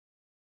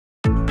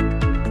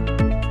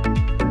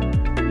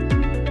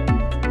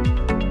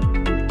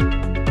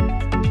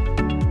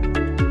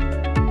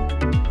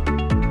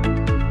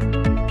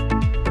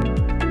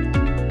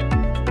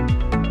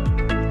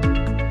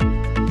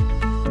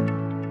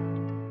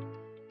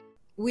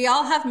We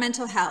all have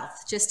mental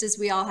health, just as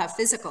we all have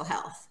physical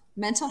health.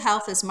 Mental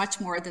health is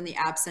much more than the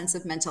absence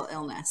of mental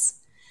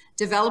illness.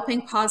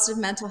 Developing positive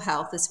mental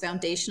health is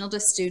foundational to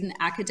student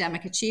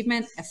academic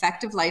achievement,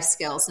 effective life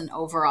skills, and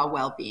overall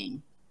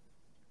well-being.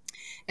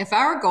 If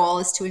our goal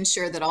is to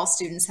ensure that all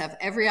students have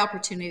every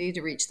opportunity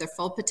to reach their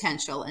full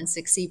potential and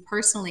succeed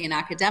personally and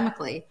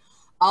academically,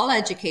 all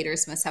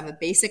educators must have a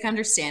basic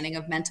understanding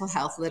of mental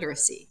health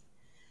literacy.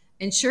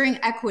 Ensuring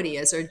equity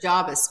is our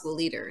job as school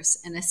leaders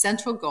and a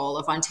central goal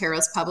of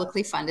Ontario's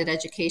publicly funded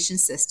education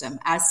system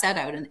as set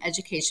out in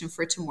Education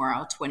for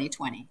Tomorrow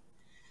 2020.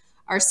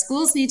 Our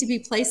schools need to be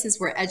places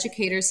where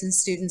educators and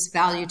students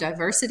value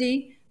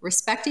diversity,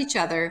 respect each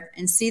other,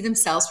 and see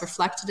themselves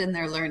reflected in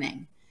their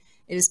learning.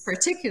 It is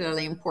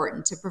particularly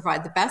important to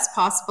provide the best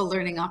possible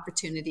learning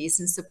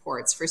opportunities and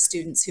supports for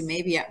students who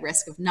may be at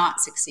risk of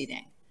not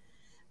succeeding.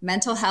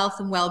 Mental health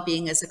and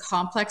well-being is a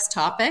complex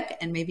topic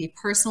and may be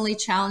personally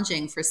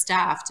challenging for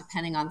staff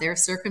depending on their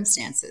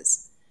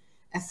circumstances.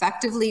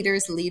 Effective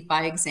leaders lead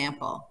by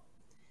example.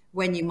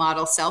 When you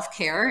model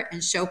self-care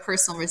and show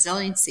personal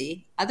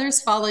resiliency,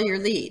 others follow your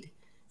lead,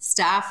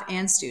 staff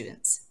and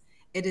students.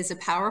 It is a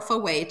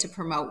powerful way to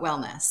promote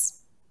wellness.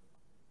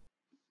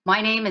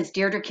 My name is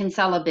Deirdre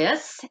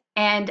Kinsella-Biss,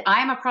 and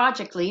I'm a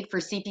project lead for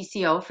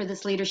CPCO for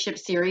this leadership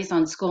series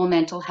on school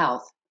mental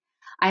health.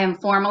 I am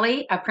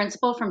formally a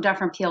principal from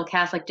Dufferin-Peel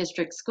Catholic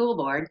District School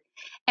Board,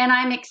 and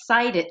I'm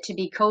excited to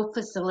be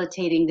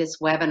co-facilitating this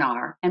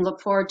webinar and look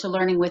forward to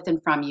learning with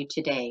and from you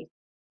today.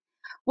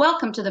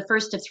 Welcome to the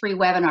first of 3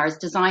 webinars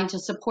designed to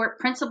support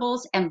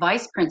principals and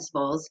vice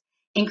principals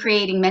in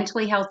creating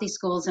mentally healthy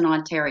schools in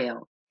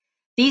Ontario.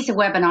 These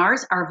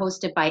webinars are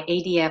hosted by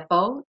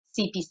ADFO,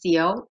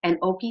 CPCO, and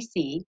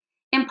OPC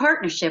in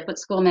partnership with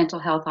School Mental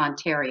Health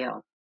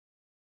Ontario.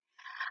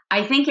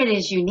 I think it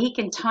is unique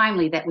and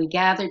timely that we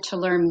gather to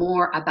learn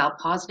more about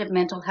positive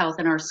mental health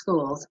in our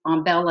schools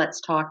on Bell Let's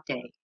Talk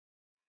Day.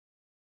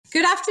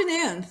 Good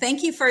afternoon.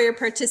 Thank you for your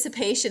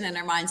participation in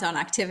our Minds On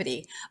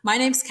activity. My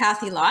name is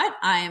Kathy Lott.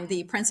 I am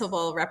the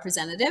principal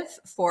representative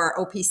for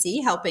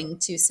OPC, helping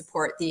to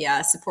support the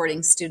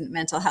Supporting Student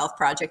Mental Health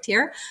project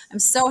here. I'm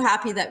so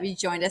happy that you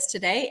joined us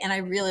today, and I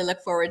really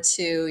look forward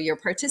to your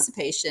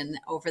participation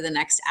over the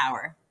next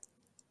hour.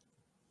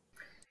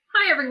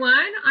 Hi,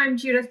 everyone. I'm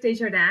Judith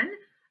Desjardins.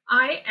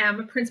 I am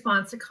a principal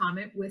on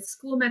secondment with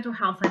School Mental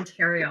Health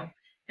Ontario,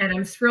 and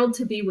I'm thrilled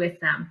to be with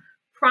them.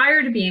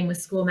 Prior to being with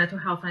School Mental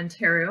Health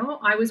Ontario,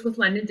 I was with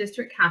London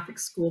District Catholic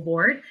School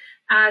Board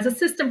as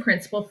assistant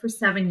principal for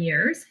 7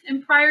 years.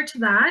 And prior to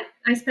that,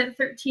 I spent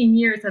 13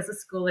 years as a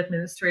school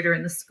administrator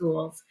in the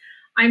schools.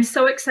 I'm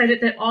so excited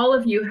that all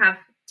of you have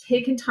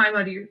taken time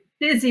out of your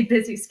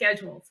busy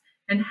schedules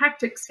and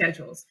hectic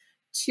schedules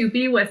to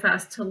be with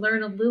us to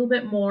learn a little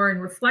bit more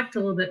and reflect a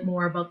little bit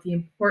more about the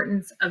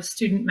importance of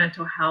student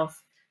mental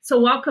health.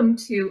 So welcome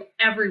to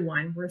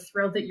everyone. We're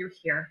thrilled that you're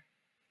here.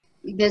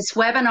 This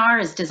webinar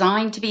is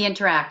designed to be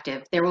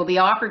interactive. There will be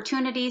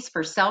opportunities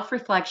for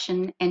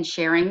self-reflection and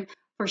sharing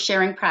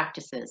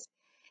practices.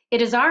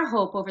 It is our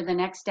hope over the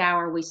next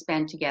hour we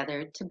spend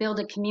together to build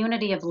a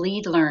community of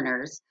lead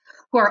learners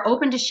who are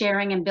open to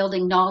sharing and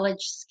building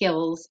knowledge,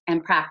 skills,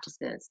 and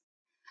practices.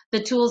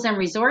 The tools and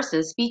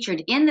resources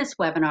featured in this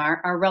webinar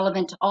are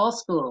relevant to all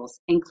schools,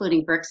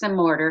 including bricks and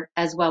mortar,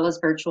 as well as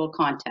virtual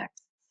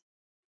contexts.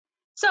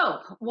 So,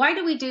 why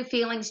do we do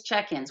feelings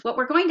check-ins? What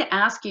we're going to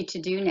ask you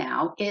to do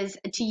now is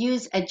to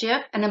use a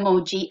GIF, an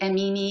emoji, a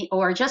meme,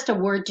 or just a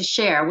word to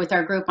share with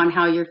our group on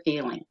how you're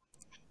feeling.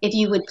 If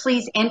you would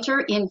please enter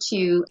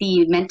into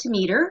the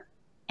Mentimeter,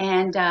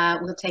 and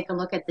we'll take a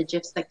look at the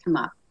GIFs that come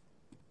up.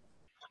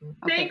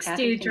 Okay, thanks,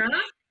 Deirdre.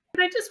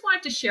 But I just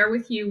wanted to share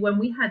with you when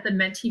we had the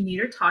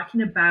Mentimeter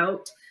talking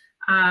about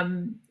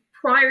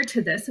prior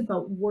to this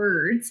about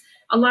words,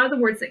 a lot of the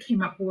words that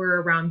came up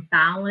were around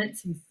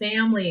balance and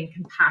family and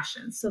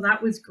compassion. So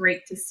that was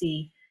great to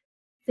see.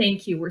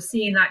 Thank you. We're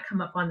seeing that come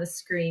up on the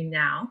screen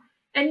now.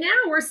 And now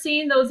we're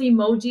seeing those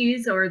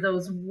emojis or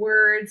those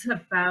words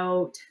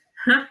about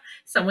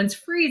someone's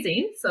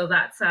freezing. So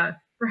that's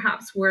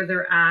perhaps where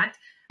they're at.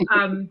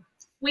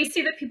 We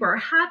see that people are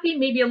happy,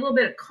 maybe a little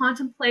bit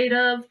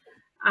contemplative,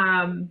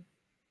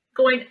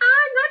 going,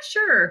 I'm not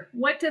sure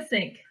what to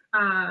think,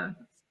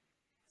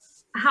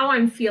 how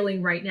I'm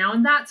feeling right now.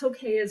 And that's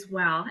okay as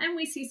well. And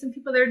we see some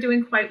people that are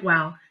doing quite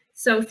well.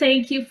 So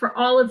thank you for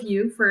all of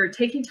you for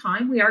taking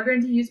time. We are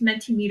going to use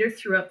Mentimeter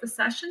throughout the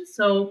session.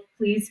 So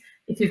please,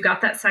 if you've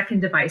got that second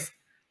device.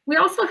 We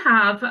also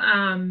have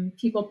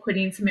people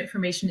putting some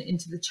information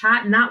into the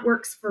chat, and that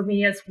works for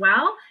me as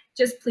well.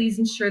 Just please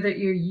ensure that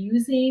you're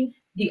using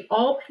the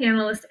all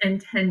panelists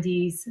and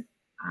attendees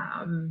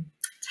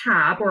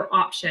tab or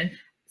option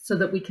so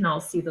that we can all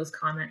see those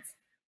comments.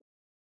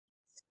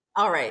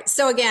 All right.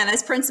 So again,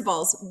 as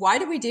principals, why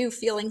do we do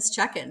feelings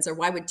check-ins, or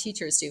why would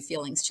teachers do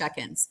feelings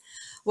check-ins?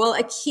 Well,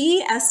 a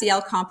key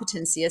SEL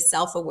competency is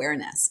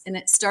self-awareness, and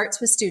it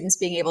starts with students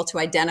being able to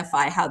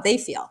identify how they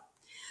feel.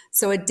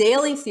 So a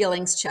daily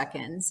feelings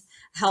check-ins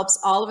helps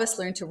all of us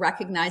learn to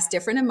recognize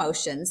different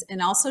emotions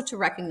and also to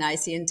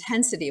recognize the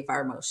intensity of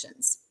our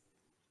emotions.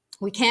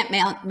 We can't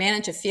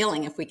manage a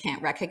feeling if we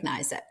can't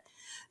recognize it.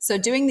 So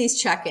doing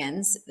these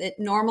check-ins, it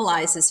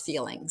normalizes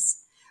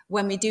feelings.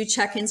 When we do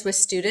check-ins with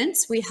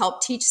students, we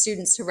help teach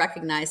students to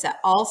recognize that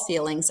all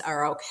feelings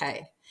are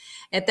okay.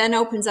 It then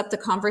opens up the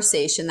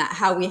conversation that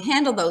how we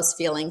handle those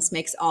feelings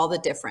makes all the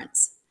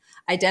difference.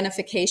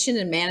 Identification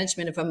and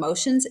management of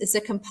emotions is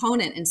a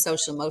component in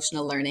social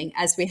emotional learning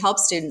as we help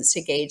students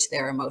to gauge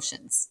their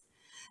emotions.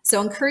 So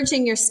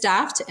encouraging your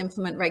staff to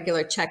implement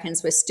regular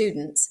check-ins with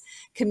students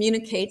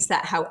communicates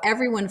that how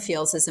everyone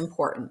feels is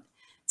important.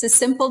 It's a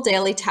simple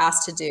daily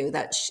task to do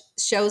that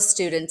shows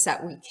students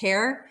that we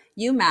care,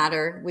 you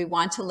matter, we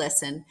want to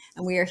listen,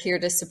 and we are here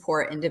to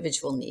support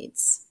individual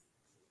needs.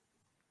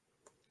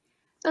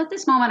 So at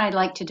this moment, I'd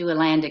like to do a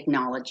land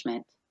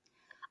acknowledgement.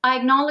 I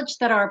acknowledge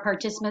that our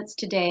participants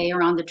today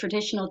are on the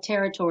traditional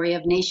territory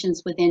of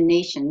nations within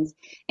nations,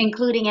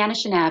 including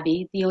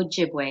Anishinaabe, the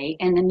Ojibwe,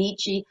 and the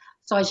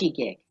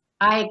Michi-Saugigig.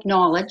 I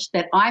acknowledge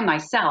that I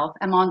myself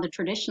am on the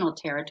traditional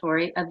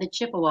territory of the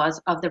Chippewas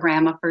of the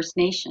Rama First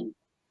Nation.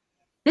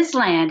 This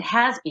land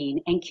has been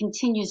and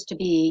continues to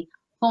be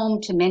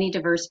home to many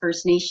diverse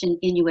First Nation,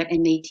 Inuit,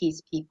 and Métis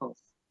peoples.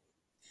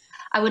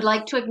 I would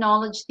like to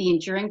acknowledge the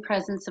enduring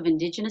presence of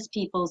Indigenous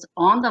peoples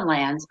on the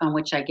lands on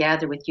which I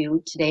gather with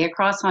you today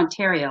across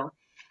Ontario,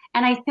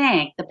 and I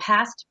thank the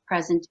past,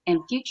 present,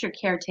 and future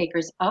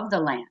caretakers of the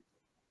land.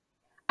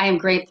 I am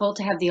grateful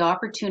to have the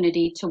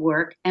opportunity to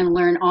work and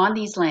learn on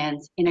these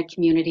lands in a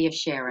community of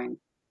sharing.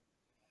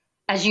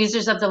 As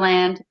users of the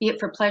land, be it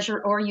for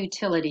pleasure or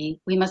utility,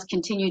 we must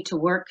continue to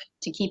work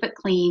to keep it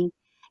clean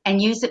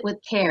and use it with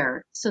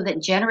care so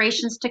that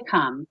generations to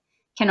come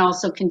can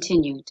also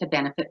continue to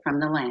benefit from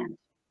the land.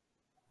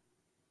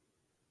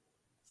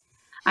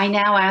 I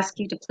now ask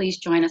you to please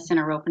join us in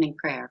our opening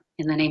prayer.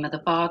 In the name of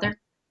the Father,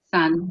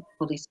 Son,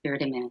 Holy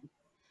Spirit, amen.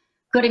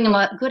 Good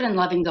and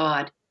loving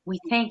God, we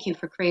thank you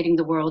for creating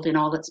the world in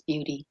all its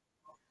beauty.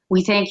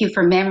 We thank you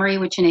for memory,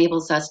 which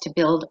enables us to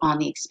build on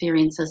the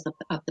experiences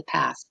of the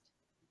past.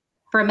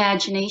 For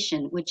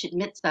imagination, which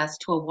admits us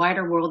to a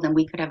wider world than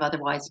we could have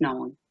otherwise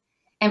known.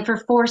 And for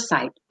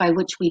foresight, by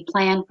which we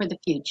plan for the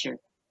future.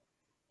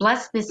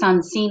 Bless this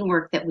unseen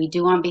work that we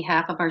do on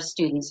behalf of our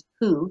students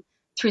who,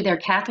 through their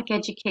Catholic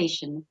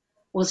education,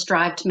 will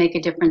strive to make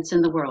a difference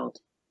in the world.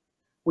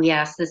 We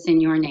ask this in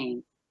your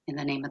name, in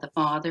the name of the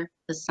Father,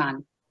 the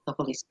Son, the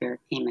Holy Spirit.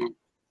 Amen.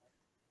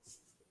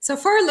 So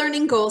for our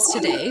learning goals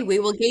today, we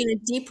will gain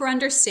a deeper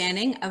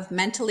understanding of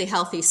mentally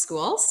healthy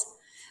schools.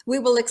 We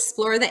will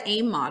explore the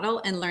AIM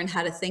model and learn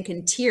how to think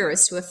in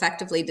tiers to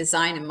effectively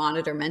design and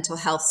monitor mental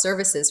health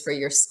services for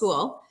your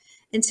school.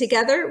 And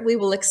together, we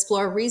will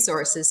explore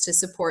resources to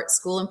support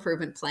school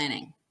improvement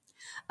planning.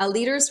 A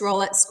leader's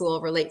role at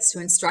school relates to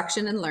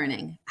instruction and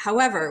learning.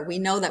 However, we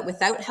know that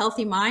without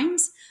healthy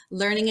minds,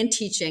 learning and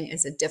teaching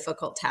is a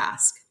difficult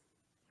task.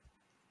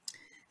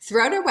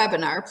 Throughout our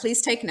webinar,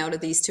 please take note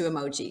of these two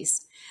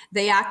emojis.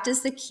 They act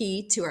as the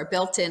key to our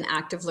built-in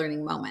active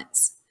learning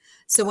moments.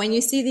 So when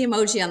you see the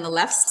emoji on the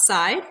left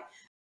side,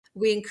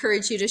 we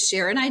encourage you to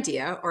share an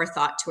idea or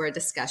thought to our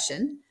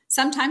discussion,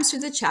 sometimes through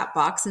the chat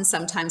box and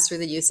sometimes through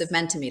the use of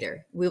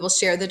Mentimeter. We will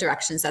share the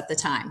directions at the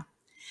time.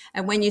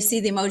 And when you see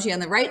the emoji on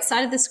the right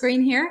side of the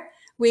screen here,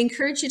 we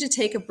encourage you to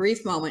take a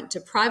brief moment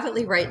to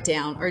privately write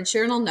down or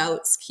journal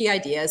notes, key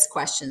ideas,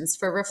 questions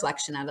for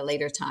reflection at a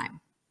later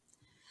time.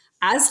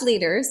 As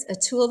leaders, a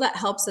tool that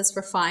helps us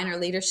refine our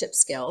leadership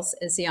skills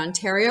is the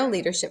Ontario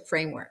Leadership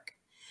Framework.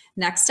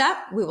 Next up,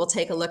 we will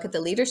take a look at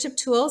the leadership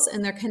tools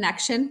and their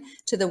connection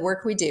to the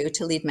work we do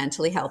to lead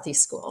mentally healthy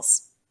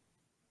schools.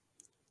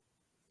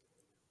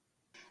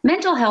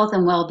 Mental health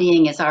and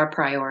well-being is our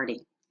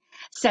priority.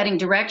 Setting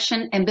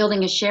direction and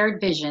building a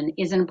shared vision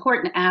is an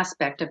important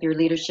aspect of your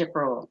leadership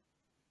role.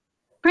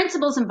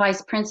 Principals and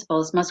vice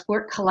principals must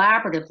work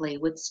collaboratively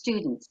with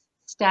students,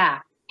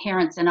 staff,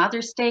 parents, and other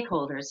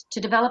stakeholders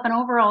to develop an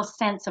overall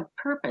sense of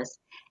purpose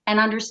and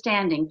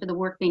understanding for the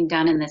work being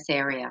done in this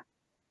area.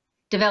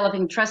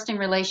 Developing trusting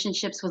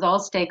relationships with all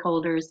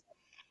stakeholders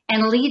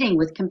and leading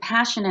with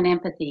compassion and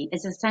empathy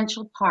is an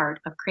essential part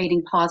of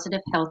creating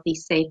positive, healthy,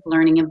 safe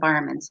learning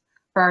environments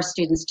for our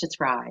students to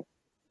thrive.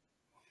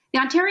 The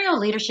Ontario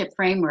Leadership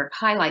Framework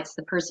highlights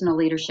the personal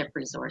leadership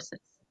resources.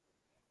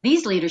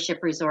 These leadership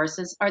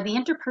resources are the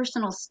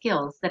interpersonal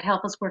skills that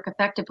help us work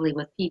effectively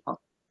with people.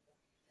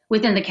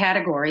 Within the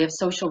category of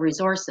social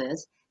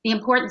resources, the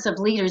importance of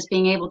leaders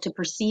being able to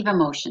perceive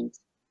emotions,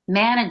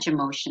 manage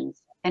emotions,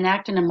 and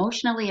act in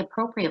emotionally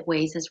appropriate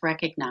ways is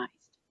recognized.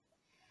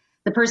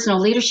 The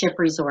personal leadership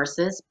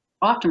resources,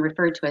 often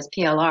referred to as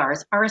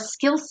PLRs, are a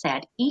skill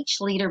set each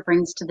leader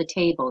brings to the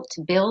table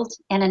to build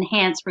and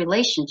enhance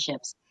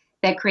relationships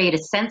that create a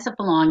sense of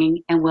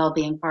belonging and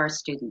well-being for our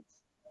students.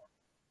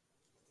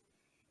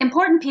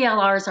 Important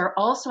PLRs are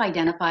also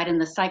identified in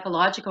the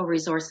psychological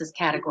resources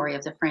category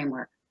of the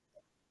framework.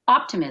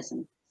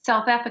 Optimism,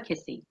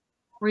 self-efficacy,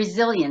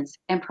 resilience,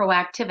 and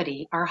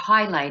proactivity are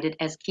highlighted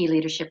as key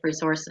leadership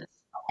resources.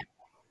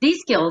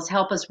 These skills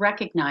help us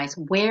recognize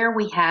where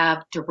we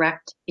have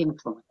direct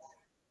influence.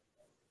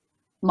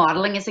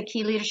 Modeling is a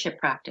key leadership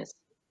practice.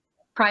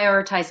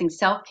 Prioritizing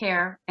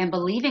self-care and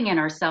believing in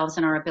ourselves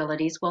and our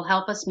abilities will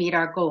help us meet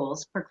our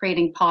goals for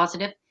creating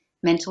positive,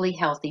 mentally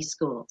healthy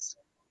schools.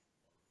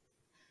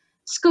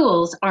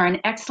 Schools are an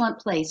excellent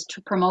place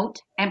to promote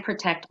and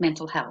protect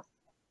mental health.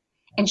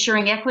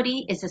 Ensuring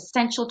equity is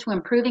essential to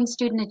improving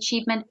student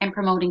achievement and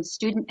promoting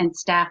student and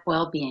staff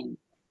well-being.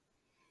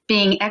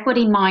 Being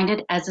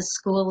equity-minded as a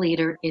school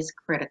leader is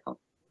critical.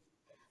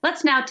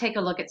 Let's now take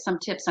a look at some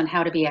tips on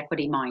how to be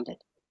equity-minded.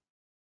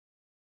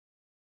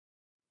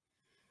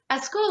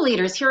 As school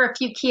leaders, here are a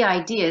few key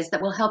ideas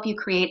that will help you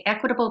create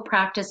equitable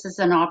practices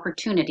and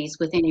opportunities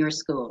within your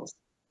schools.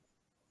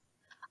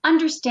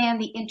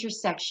 Understand the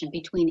intersection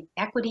between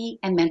equity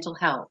and mental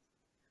health.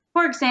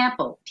 For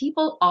example,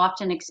 people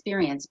often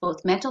experience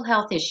both mental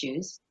health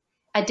issues,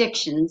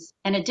 addictions,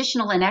 and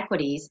additional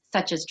inequities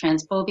such as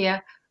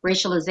transphobia,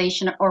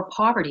 racialization, or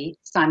poverty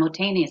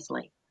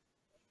simultaneously.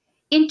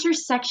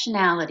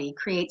 Intersectionality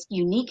creates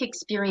unique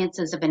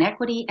experiences of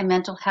inequity and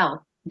mental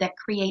health that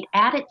create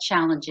added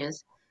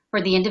challenges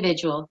for the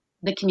individual,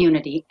 the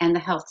community, and the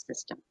health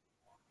system.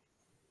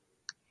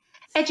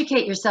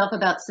 Educate yourself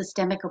about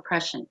systemic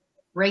oppression,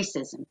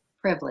 racism,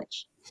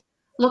 privilege.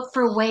 Look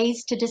for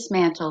ways to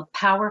dismantle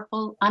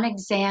powerful,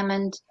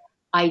 unexamined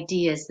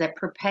ideas that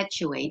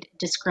perpetuate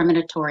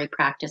discriminatory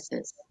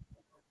practices.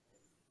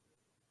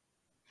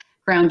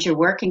 Ground your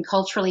work in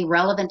culturally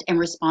relevant and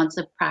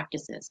responsive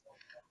practices.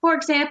 For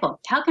example,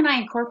 how can I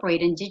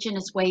incorporate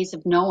Indigenous ways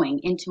of knowing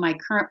into my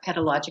current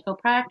pedagogical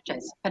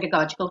practice?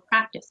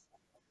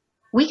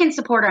 We can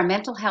support our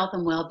mental health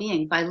and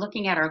well-being by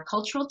looking at our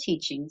cultural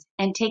teachings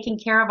and taking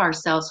care of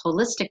ourselves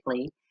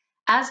holistically,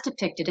 as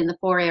depicted in the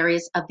 4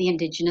 areas of the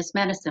Indigenous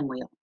medicine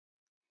wheel.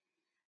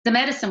 The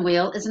medicine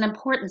wheel is an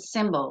important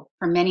symbol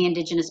for many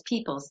Indigenous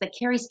peoples that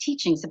carries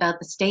teachings about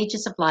the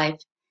stages of life,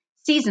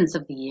 seasons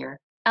of the year,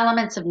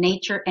 elements of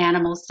nature,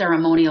 animals,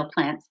 ceremonial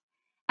plants,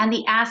 and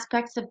the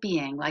aspects of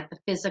being like the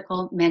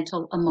physical,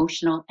 mental,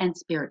 emotional, and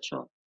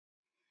spiritual.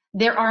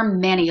 There are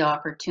many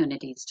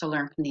opportunities to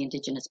learn from the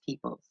Indigenous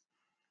peoples.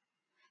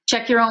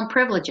 Check your own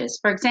privileges.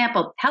 For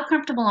example, how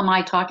comfortable am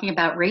I talking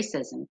about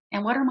racism,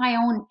 and what are my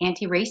own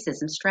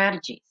anti-racism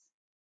strategies?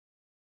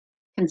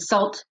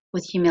 Consult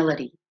with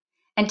humility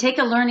and take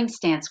a learning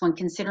stance when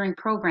considering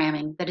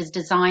programming that is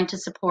designed to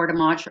support a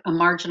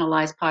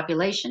marginalized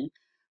population,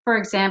 for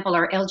example,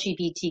 our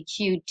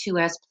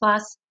LGBTQ2S+,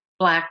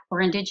 Black,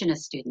 or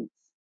Indigenous students.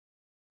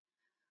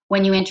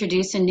 When you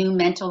introduce a new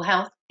mental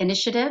health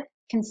initiative,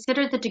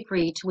 consider the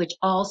degree to which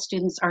all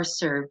students are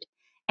served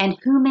and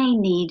who may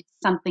need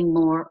something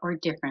more or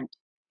different.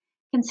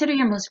 Consider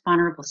your most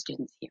vulnerable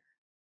students here.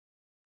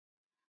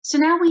 So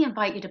now we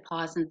invite you to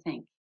pause and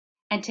think,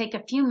 and take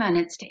a few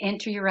minutes to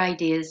enter your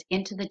ideas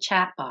into the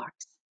chat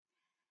box.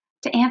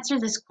 To answer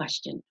this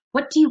question,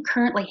 what do you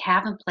currently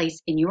have in place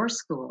in your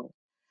school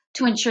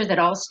to ensure that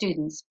all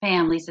students,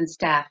 families, and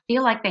staff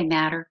feel like they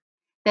matter,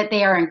 that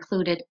they are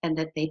included, and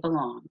that they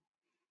belong?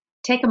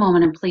 Take a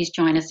moment and please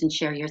join us and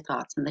share your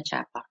thoughts in the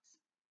chat box.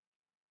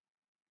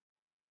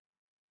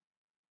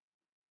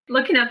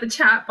 Looking at the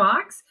chat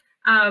box,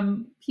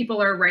 people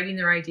are writing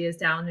their ideas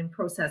down and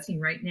processing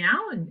right now.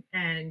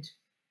 And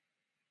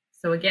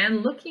so again,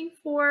 looking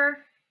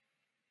for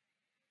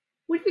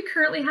what we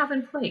currently have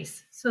in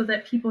place so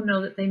that people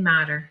know that they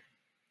matter,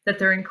 that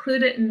they're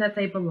included, and that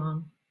they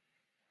belong.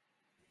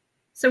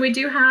 So we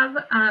do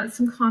have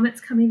some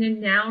comments coming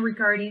in now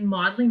regarding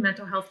modeling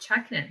mental health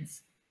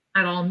check-ins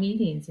at all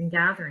meetings and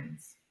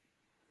gatherings.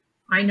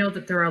 I know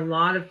that there are a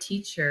lot of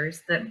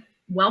teachers that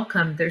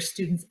welcome their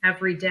students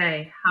every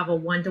day, have a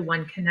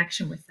one-to-one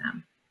connection with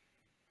them.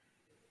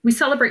 We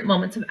celebrate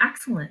moments of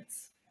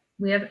excellence.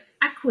 We have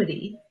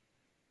equity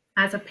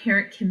as a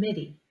parent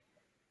committee.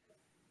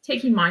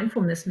 Taking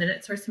mindfulness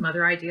minutes are some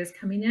other ideas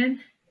coming in.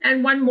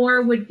 And one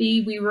more would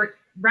be we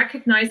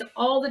recognize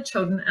all the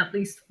children at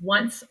least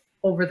once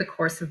over the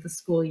course of the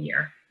school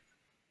year.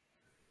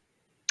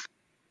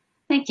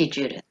 Thank you,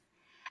 Judith.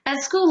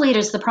 As school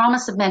leaders, the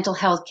promise of mental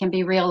health can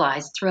be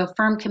realized through a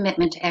firm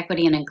commitment to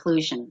equity and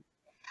inclusion.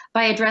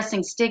 By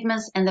addressing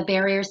stigmas and the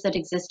barriers that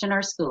exist in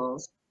our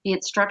schools, be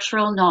it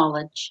structural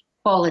knowledge,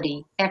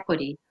 quality,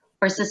 equity,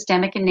 or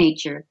systemic in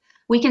nature,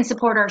 we can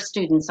support our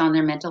students on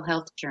their mental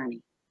health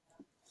journey.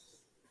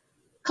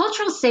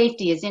 Cultural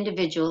safety is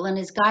individual and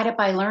is guided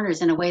by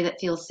learners in a way that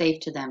feels safe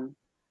to them.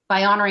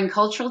 By honoring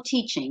cultural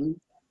teaching,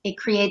 it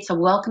creates a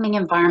welcoming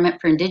environment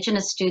for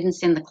Indigenous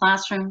students in the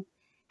classroom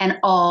and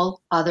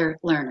all other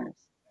learners.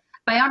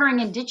 By honoring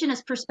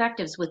Indigenous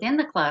perspectives within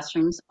the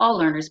classrooms, all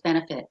learners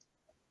benefit.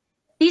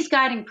 These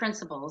guiding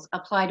principles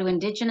apply to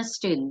Indigenous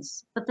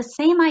students, but the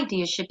same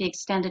ideas should be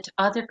extended to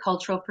other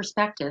cultural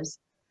perspectives,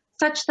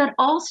 such that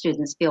all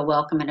students feel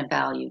welcome and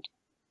valued.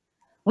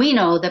 We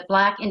know that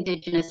Black,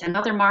 Indigenous, and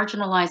other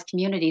marginalized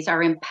communities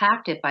are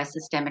impacted by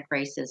systemic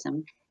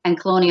racism and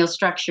colonial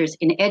structures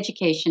in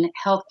education,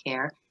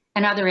 healthcare,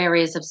 and other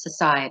areas of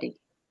society.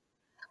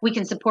 We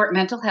can support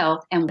mental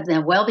health and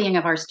the well-being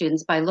of our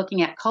students by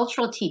looking at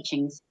cultural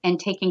teachings and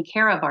taking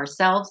care of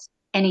ourselves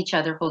and each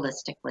other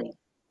holistically.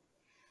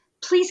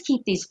 Please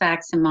keep these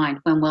facts in mind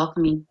when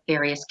welcoming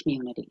various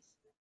communities.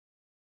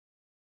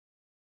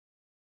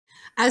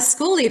 As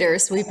school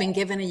leaders, we've been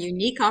given a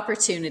unique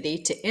opportunity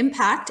to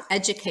impact,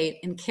 educate,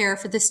 and care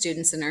for the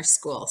students in our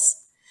schools.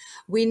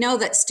 We know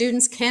that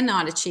students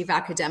cannot achieve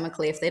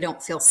academically if they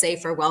don't feel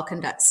safe or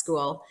welcomed at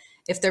school,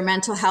 if their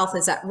mental health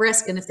is at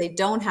risk, and if they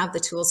don't have the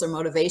tools or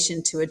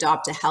motivation to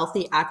adopt a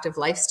healthy, active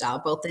lifestyle,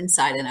 both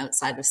inside and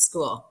outside of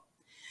school.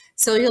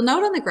 So you'll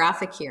note on the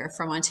graphic here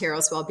from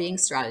Ontario's Wellbeing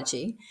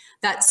Strategy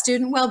that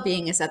student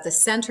well-being is at the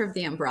center of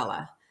the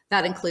umbrella.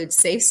 That includes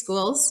safe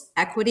schools,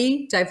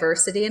 equity,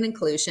 diversity and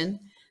inclusion,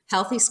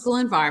 healthy school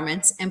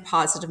environments, and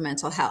positive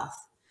mental health.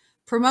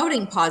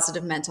 Promoting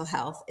positive mental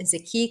health is a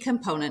key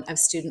component of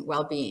student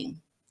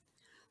well-being.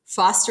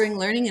 Fostering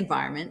learning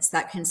environments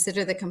that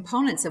consider the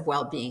components of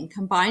well-being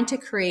combine to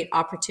create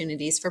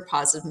opportunities for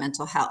positive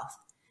mental health.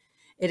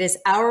 It is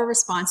our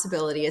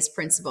responsibility as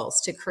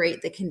principals to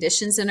create the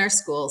conditions in our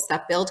schools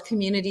that build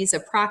communities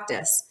of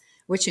practice,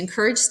 which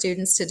encourage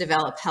students to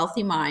develop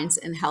healthy minds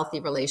and healthy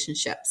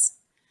relationships.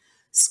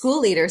 School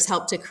leaders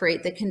help to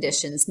create the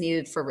conditions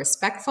needed for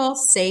respectful,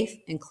 safe,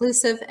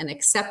 inclusive, and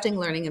accepting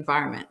learning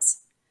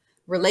environments.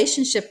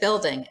 Relationship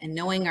building and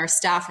knowing our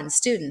staff and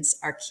students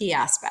are key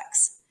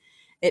aspects.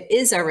 It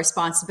is our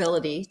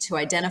responsibility to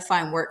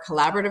identify and work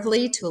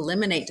collaboratively to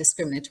eliminate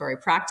discriminatory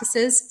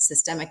practices,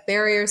 systemic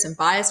barriers, and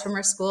bias from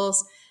our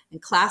schools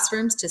and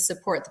classrooms to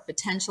support the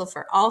potential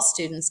for all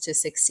students to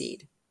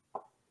succeed.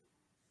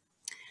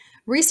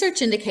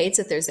 Research indicates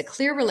that there's a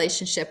clear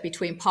relationship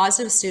between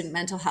positive student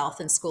mental health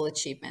and school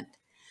achievement.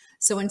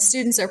 So when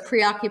students are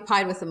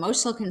preoccupied with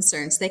emotional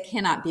concerns, they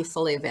cannot be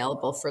fully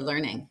available for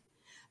learning.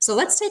 So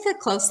let's take a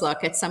close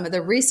look at some of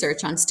the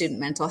research on student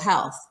mental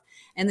health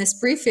in this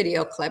brief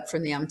video clip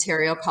from the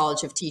Ontario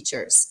College of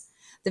Teachers.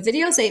 The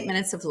video is 8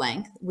 minutes of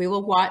length. We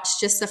will watch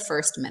just the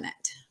first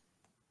minute.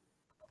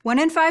 1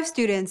 in 5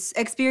 students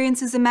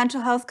experiences a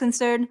mental health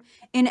concern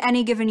in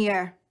any given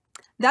year.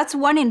 That's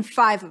 1 in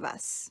 5 of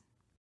us.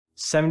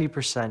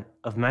 70%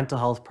 of mental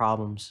health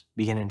problems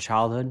begin in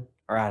childhood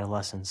or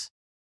adolescence.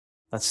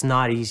 That's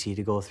not easy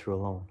to go through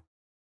alone.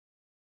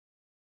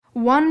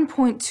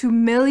 1.2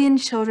 million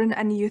children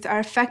and youth are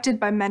affected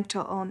by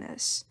mental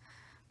illness,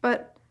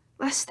 but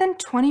less than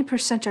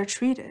 20% are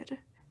treated.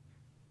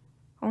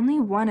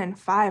 Only 1 in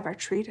 5 are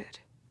treated.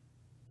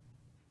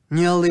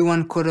 Nearly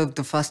 1/4 of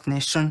the First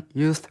Nation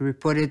youth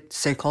reported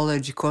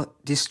psychological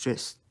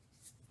distress.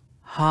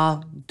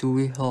 How do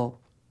we help?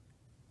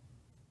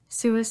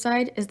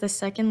 Suicide is the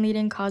second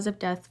leading cause of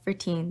death for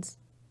teens.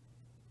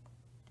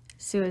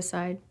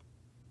 Suicide.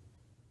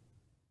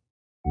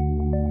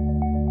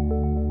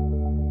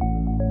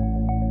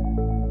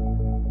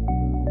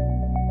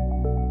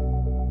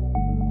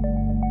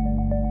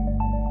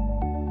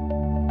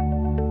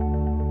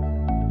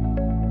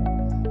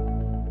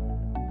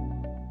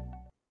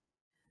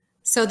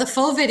 So the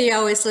full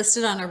video is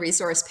listed on a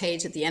resource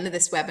page at the end of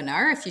this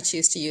webinar if you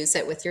choose to use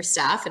it with your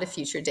staff at a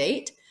future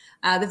date.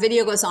 The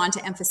video goes on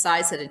to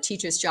emphasize that a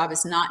teacher's job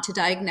is not to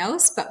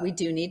diagnose, but we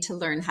do need to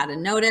learn how to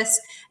notice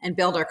and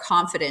build our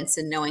confidence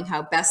in knowing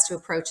how best to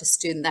approach a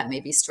student that may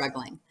be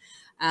struggling.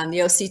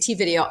 The OCT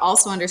video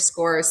also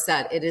underscores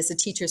that it is a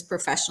teacher's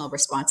professional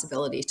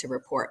responsibility to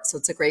report, so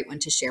it's a great one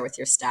to share with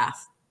your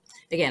staff.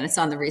 Again, it's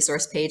on the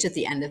resource page at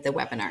the end of the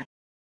webinar.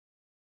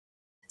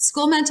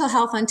 School Mental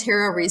Health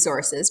Ontario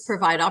resources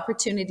provide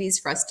opportunities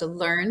for us to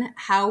learn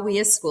how we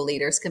as school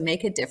leaders can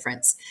make a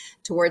difference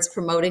towards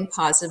promoting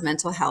positive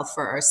mental health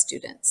for our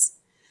students.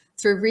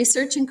 Through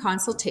research and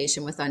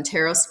consultation with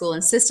Ontario school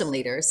and system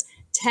leaders,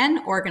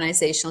 10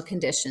 organizational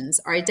conditions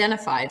are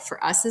identified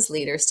for us as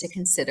leaders to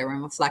consider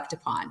and reflect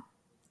upon.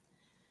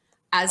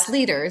 As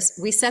leaders,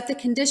 we set the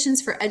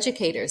conditions for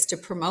educators to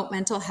promote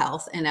mental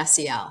health and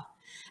SEL.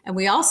 And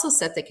we also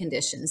set the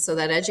conditions so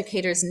that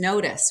educators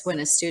notice when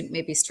a student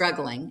may be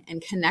struggling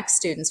and connect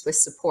students with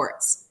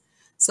supports.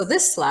 So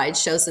this slide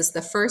shows us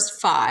the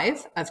first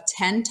 5 of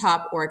 10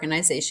 top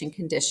organization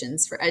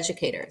conditions for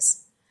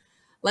educators.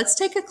 Let's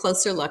take a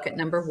closer look at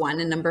number 1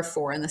 and number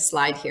 4 in the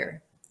slide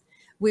here.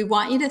 We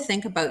want you to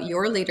think about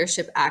your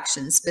leadership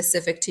actions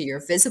specific to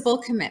your visible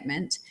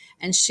commitment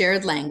and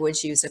shared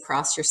language used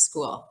across your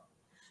school.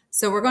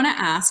 So we're going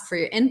to ask for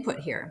your input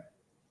here.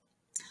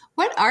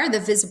 What are the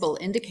visible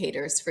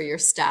indicators for your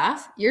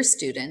staff, your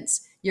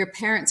students, your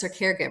parents or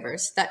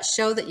caregivers that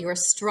show that you are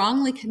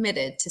strongly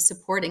committed to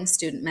supporting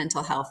student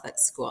mental health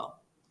at school?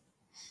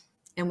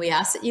 And we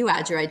ask that you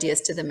add your ideas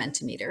to the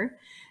Mentimeter.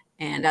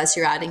 And as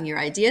you're adding your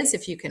ideas,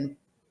 if you can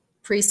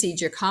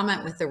precede your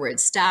comment with the word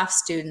staff,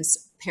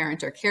 students,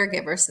 parent, or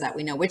caregiver so that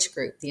we know which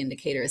group the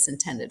indicator is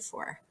intended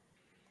for.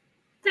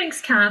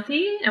 Thanks,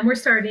 Kathy. And we're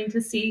starting to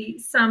see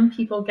some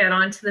people get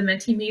onto the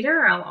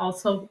Mentimeter. I'll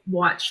also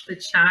watch the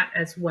chat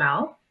as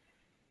well.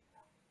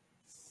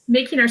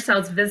 Making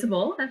ourselves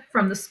visible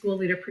from the school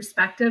leader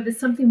perspective is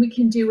something we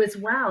can do as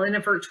well in a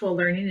virtual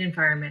learning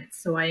environment.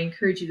 So I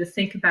encourage you to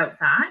think about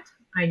that.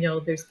 I know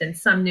there's been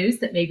some news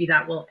that maybe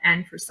that will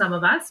end for some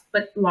of us,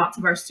 but lots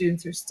of our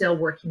students are still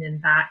working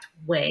in that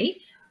way,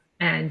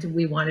 and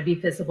we want to be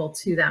visible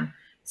to them.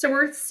 So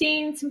we're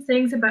seeing some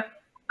things about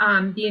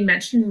being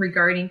mentioned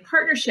regarding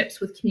partnerships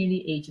with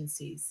community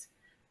agencies,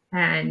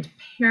 and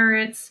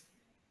parents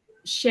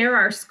share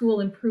our school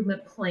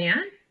improvement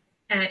plan,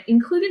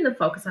 including the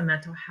focus on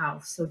mental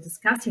health. So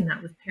discussing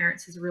that with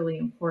parents is really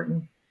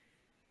important.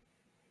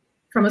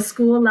 From a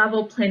school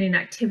level, planning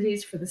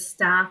activities for the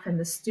staff and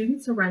the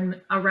students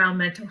around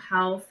mental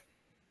health.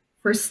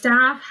 For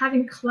staff,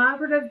 having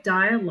collaborative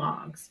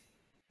dialogues.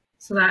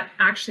 So that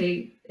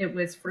actually, it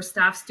was for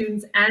staff,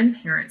 students, and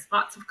parents,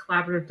 lots of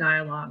collaborative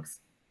dialogues.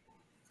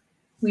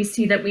 We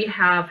see that we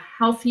have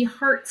Healthy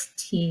Hearts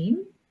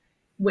Team,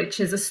 which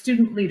is a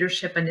student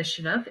leadership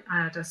initiative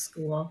at a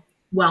school.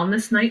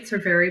 Wellness nights are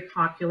very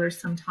popular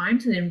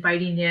sometimes, and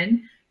inviting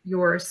in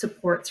your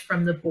supports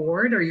from the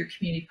board or your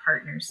community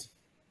partners.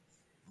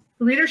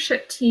 The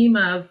leadership team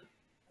of,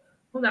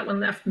 well, that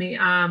one left me,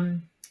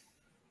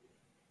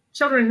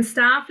 children and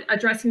staff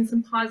addressing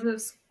some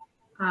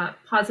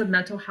positive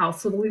mental health.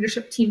 So the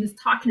leadership team is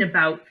talking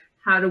about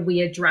how do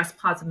we address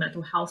positive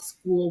mental health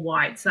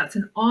school-wide. So that's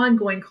an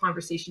ongoing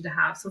conversation to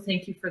have. So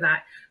thank you for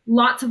that.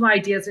 Lots of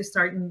ideas are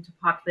starting to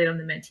populate on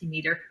the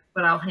Mentimeter,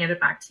 but I'll hand it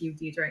back to you,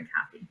 Deidre and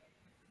Kathy.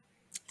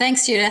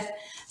 Thanks, Judith.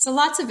 So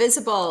lots of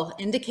visible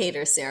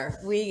indicators there.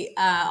 We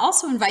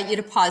also invite you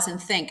to pause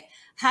and think,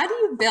 how do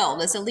you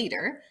build, as a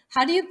leader,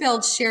 how do you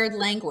build shared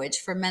language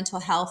for mental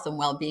health and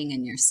well-being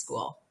in your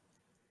school?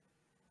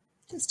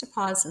 Just to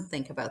pause and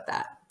think about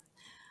that.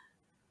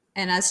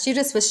 And as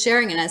Judith was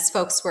sharing and as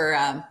folks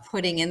were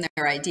putting in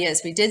their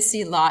ideas, we did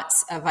see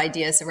lots of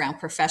ideas around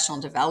professional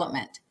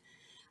development.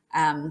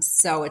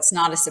 So it's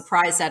not a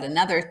surprise that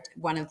another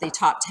one of the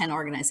top 10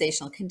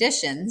 organizational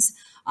conditions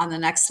on the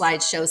next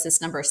slide shows this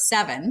number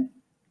 7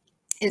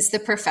 is the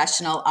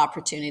professional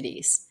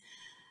opportunities.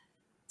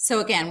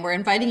 So again, we're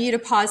inviting you to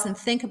pause and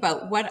think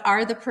about what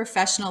are the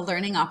professional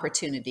learning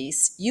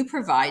opportunities you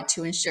provide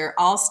to ensure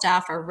all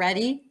staff are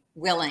ready,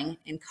 willing,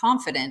 and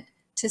confident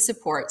to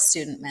support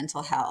student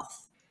mental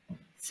health.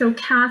 So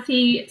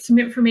Kathy, some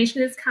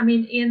information is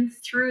coming in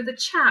through the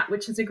chat,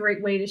 which is a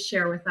great way to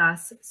share with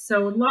us.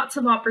 So lots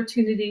of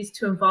opportunities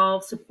to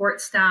involve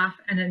support staff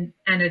and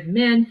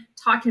admin,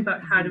 talking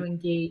about how to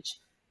engage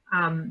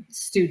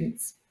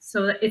students.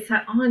 So it's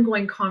that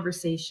ongoing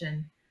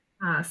conversation.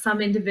 Some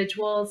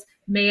individuals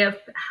may have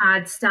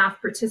had staff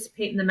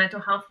participate in the mental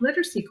health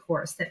literacy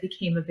course that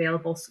became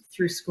available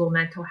through School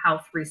Mental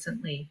Health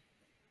recently.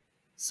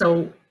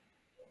 So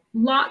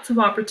lots of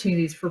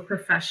opportunities for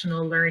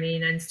professional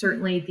learning, and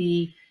certainly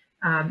the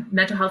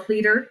mental health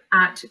leader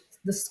at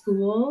the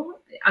school,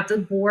 at the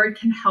board,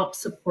 can help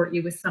support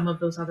you with some of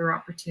those other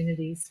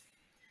opportunities.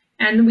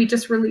 And we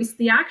just released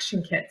the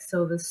action kit.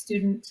 So the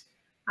student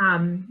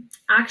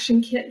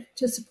action kit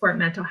to support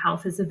mental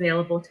health is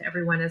available to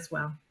everyone as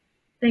well.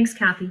 Thanks,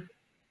 Kathy.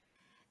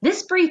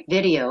 This brief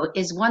video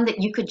is one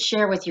that you could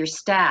share with your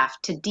staff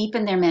to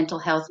deepen their mental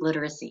health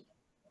literacy.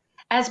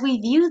 As we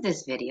view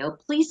this video,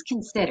 please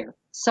consider,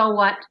 so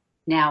what,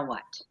 now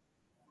what?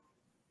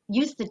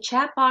 Use the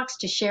chat box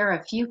to share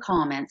a few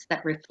comments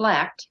that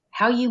reflect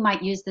how you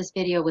might use this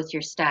video with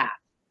your staff.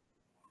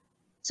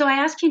 So I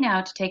ask you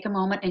now to take a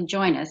moment and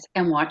join us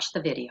and watch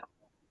the video.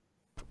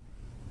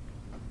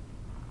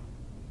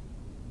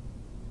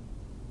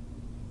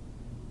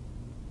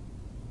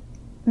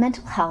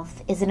 Mental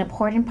health is an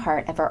important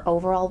part of our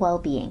overall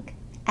well-being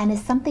and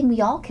is something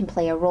we all can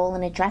play a role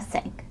in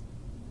addressing.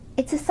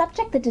 It's a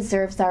subject that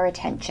deserves our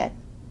attention.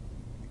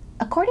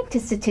 According to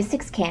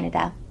Statistics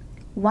Canada,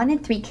 1 in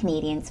 3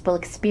 Canadians will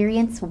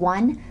experience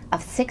one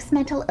of 6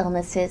 mental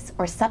illnesses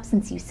or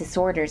substance use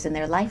disorders in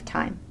their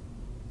lifetime.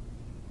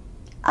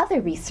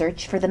 Other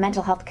research for the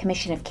Mental Health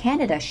Commission of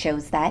Canada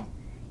shows that,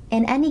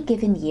 in any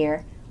given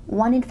year,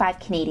 1 in 5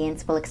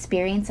 Canadians will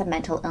experience a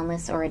mental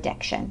illness or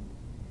addiction.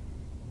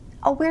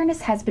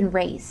 Awareness has been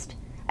raised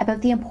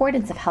about the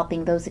importance of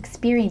helping those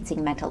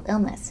experiencing mental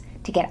illness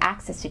to get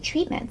access to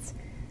treatments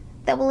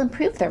that will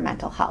improve their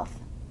mental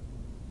health.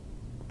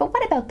 But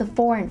what about the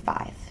 4 in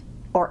 5,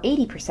 or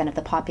 80% of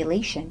the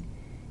population,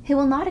 who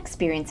will not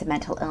experience a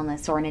mental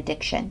illness or an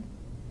addiction?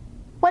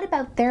 What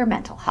about their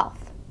mental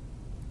health?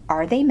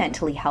 Are they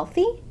mentally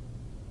healthy?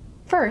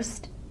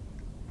 First,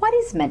 what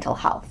is mental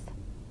health?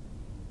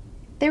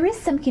 There is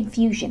some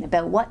confusion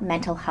about what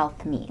mental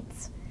health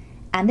means,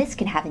 and this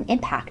can have an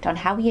impact on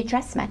how we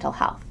address mental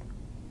health.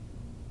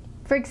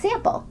 For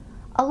example,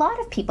 a lot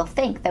of people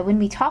think that when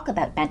we talk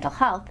about mental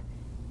health,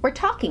 we're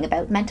talking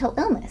about mental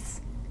illness,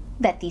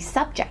 that these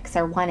subjects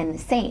are one and the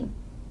same.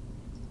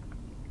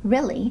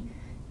 Really,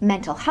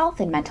 mental health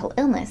and mental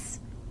illness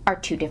are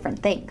 2 different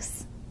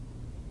things.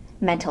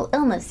 Mental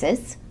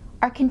illnesses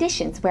are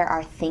conditions where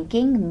our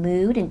thinking,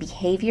 mood, and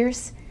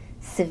behaviors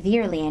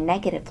severely and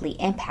negatively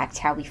impact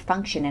how we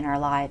function in our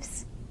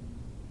lives.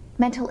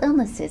 Mental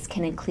illnesses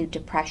can include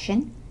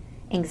depression,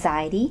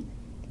 anxiety,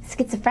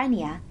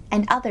 schizophrenia,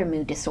 and other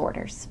mood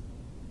disorders.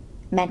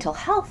 Mental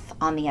health,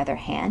 on the other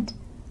hand,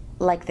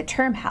 like the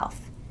term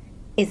health,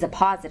 is a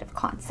positive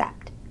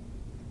concept.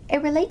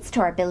 It relates to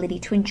our ability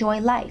to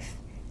enjoy life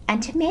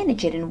and to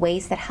manage it in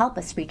ways that help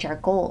us reach our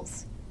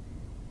goals.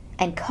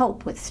 and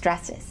cope with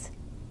stresses.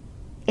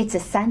 It's a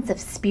sense of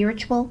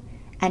spiritual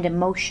and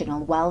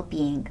emotional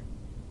well-being.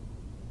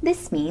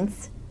 This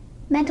means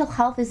mental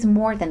health is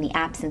more than the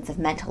absence of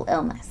mental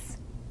illness.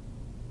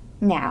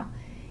 Now,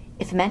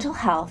 if mental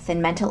health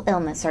and mental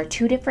illness are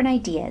two different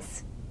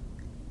ideas,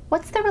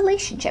 what's the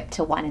relationship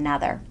to one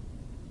another?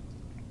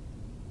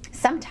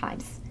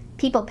 Sometimes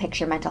people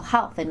picture mental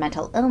health and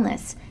mental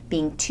illness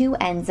being two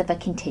ends of a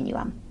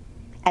continuum,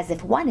 as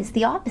if one is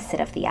the opposite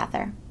of the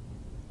other.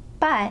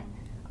 But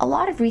a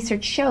lot of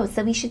research shows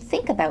that we should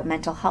think about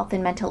mental health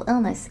and mental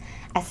illness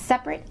as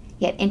separate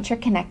yet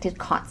interconnected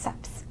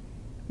concepts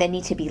that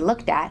need to be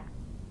looked at,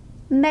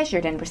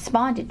 measured, and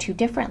responded to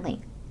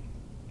differently.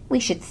 We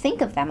should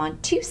think of them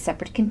on two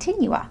separate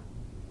continua.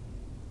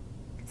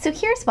 So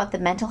here's what the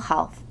mental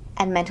health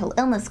and mental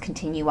illness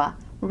continua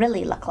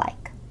really look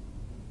like.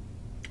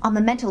 On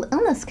the mental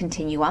illness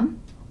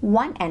continuum,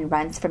 one end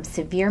runs from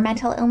severe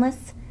mental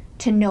illness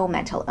to no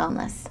mental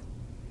illness.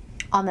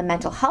 On the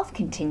mental health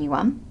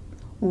continuum,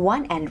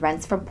 one end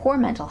runs from poor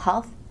mental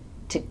health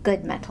to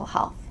good mental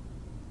health.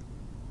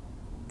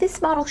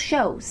 This model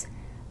shows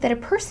that a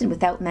person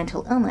without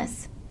mental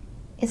illness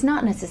is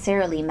not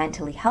necessarily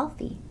mentally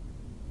healthy.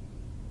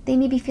 They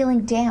may be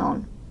feeling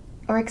down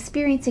or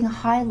experiencing a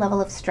high level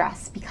of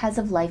stress because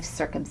of life's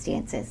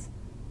circumstances.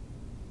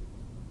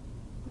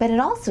 But it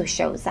also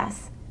shows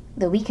us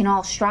that we can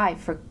all strive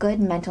for good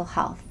mental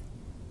health,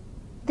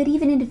 that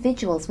even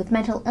individuals with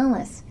mental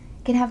illness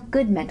can have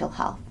good mental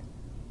health.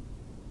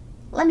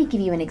 Let me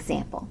give you an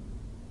example.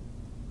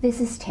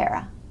 This is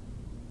Tara.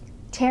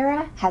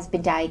 Tara has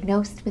been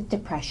diagnosed with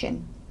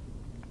depression,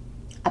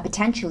 a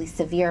potentially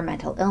severe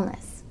mental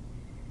illness.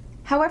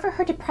 However,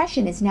 her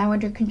depression is now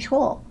under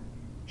control.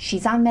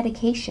 She's on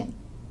medication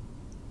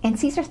and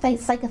sees her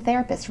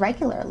psychotherapist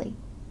regularly.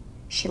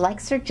 She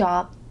likes her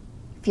job,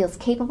 feels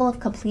capable of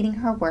completing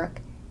her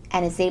work,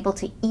 and is able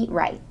to eat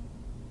right,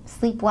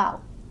 sleep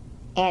well,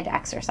 and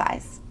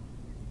exercise.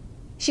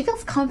 She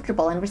feels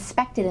comfortable and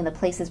respected in the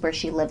places where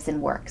she lives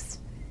and works,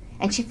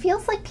 and she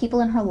feels like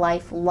people in her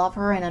life love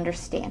her and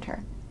understand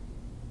her.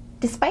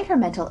 Despite her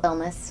mental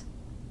illness,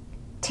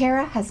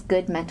 Tara has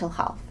good mental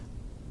health.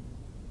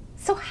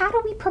 So how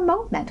do we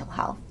promote mental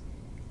health?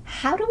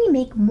 How do we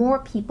make more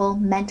people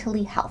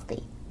mentally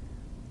healthy?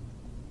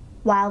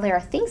 While there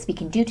are things we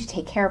can do to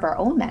take care of our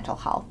own mental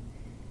health,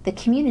 the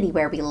community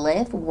where we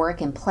live,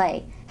 work, and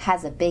play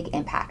has a big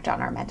impact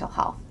on our mental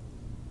health.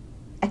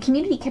 A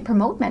community can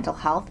promote mental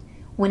health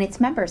when its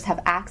members have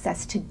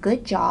access to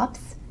good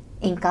jobs,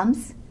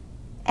 incomes,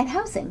 and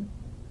housing.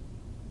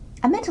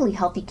 A mentally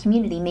healthy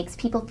community makes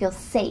people feel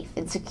safe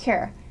and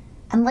secure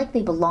and like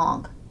they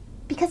belong,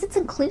 because it's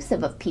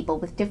inclusive of people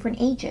with different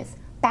ages,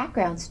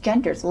 backgrounds,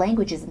 genders,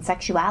 languages, and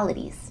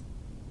sexualities.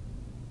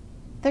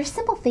 There are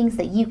simple things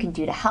that you can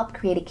do to help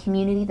create a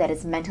community that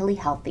is mentally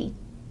healthy.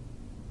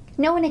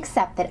 Know and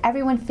accept that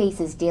everyone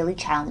faces daily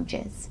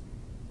challenges.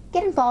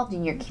 Get involved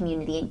in your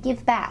community and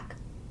give back.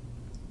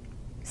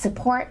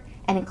 Support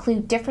and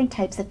include different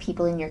types of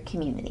people in your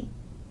community.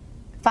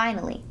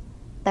 Finally,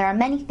 there are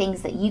many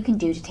things that you can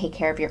do to take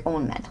care of your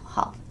own mental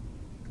health,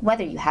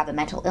 whether you have a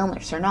mental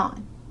illness or not.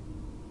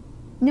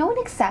 Know and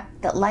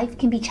accept that life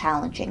can be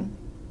challenging.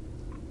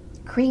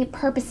 Create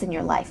purpose in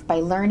your life by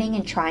learning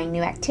and trying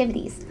new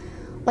activities,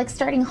 like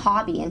starting a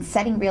hobby and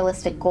setting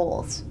realistic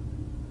goals.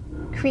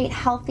 Create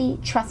healthy,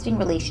 trusting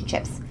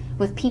relationships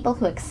with people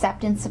who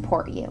accept and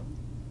support you.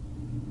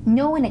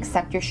 Know and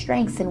accept your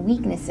strengths and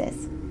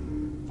weaknesses.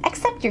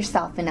 Accept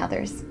yourself and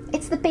others.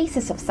 It's the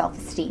basis of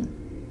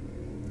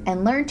self-esteem.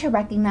 And learn to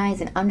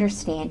recognize and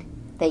understand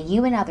that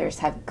you and others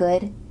have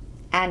good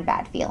and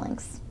bad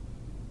feelings.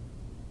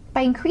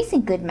 By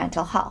increasing good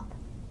mental health,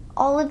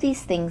 all of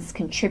these things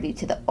contribute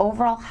to the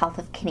overall health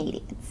of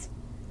Canadians.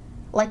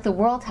 Like the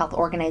World Health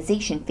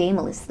Organization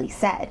famously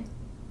said,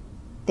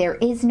 there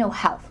is no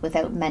health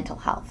without mental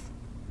health.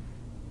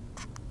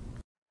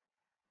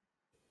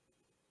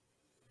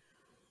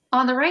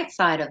 On the right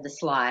side of the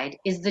slide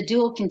is the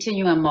dual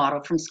continuum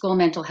model from School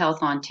Mental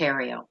Health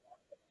Ontario.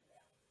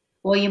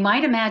 Well, you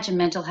might imagine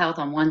mental health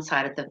on one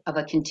side of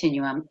a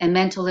continuum and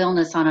mental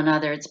illness on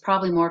another. It's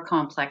probably more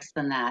complex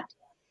than that.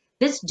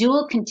 This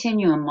dual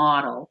continuum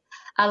model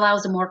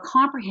allows a more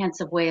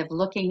comprehensive way of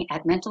looking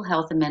at mental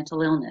health and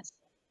mental illness.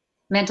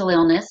 Mental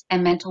illness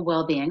and mental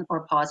well-being,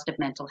 or positive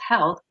mental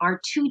health,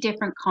 are two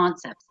different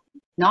concepts,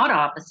 not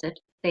opposite.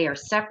 They are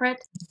separate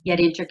yet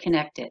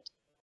interconnected.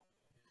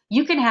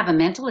 You can have a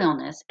mental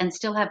illness and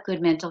still have good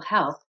mental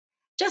health,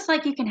 just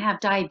like you can have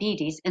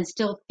diabetes and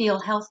still feel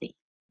healthy.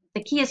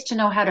 The key is to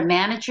know how to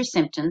manage your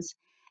symptoms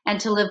and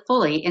to live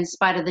fully in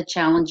spite of the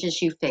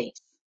challenges you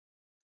face.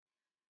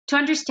 To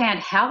understand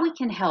how we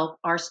can help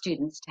our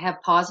students to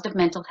have positive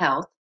mental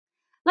health,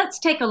 let's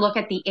take a look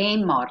at the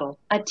AIM model,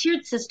 a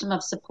tiered system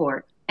of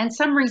support, and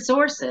some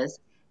resources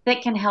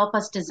that can help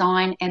us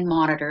design and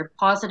monitor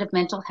positive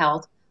mental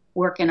health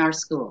work in our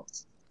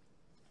schools.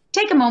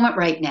 Take a moment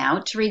right now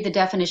to read the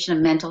definition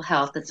of mental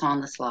health that's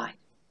on the slide.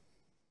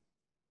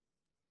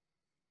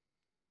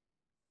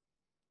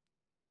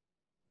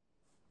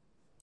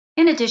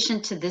 In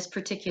addition to this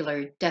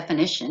particular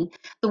definition,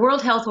 the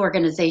World Health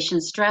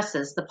Organization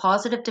stresses the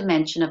positive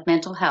dimension of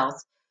mental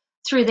health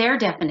through their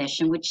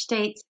definition, which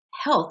states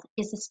health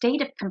is a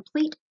state of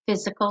complete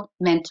physical,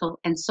 mental,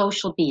 and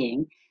social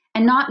being,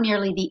 and not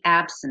merely the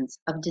absence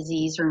of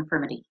disease or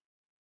infirmity.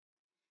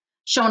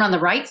 Shown on the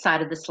right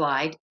side of the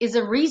slide is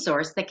a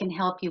resource that can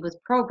help you with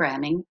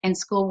programming and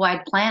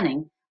school-wide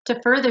planning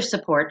to further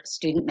support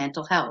student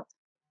mental health.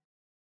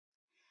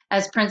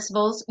 As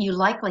principals, you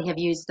likely have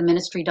used the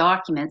ministry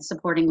document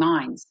Supporting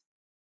Minds.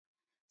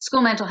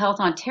 School Mental Health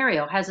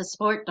Ontario has a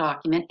support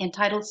document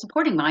entitled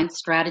Supporting Minds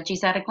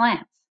Strategies at a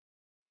Glance.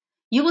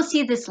 You will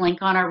see this link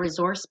on our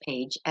resource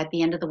page at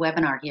the end of the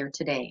webinar here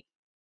today.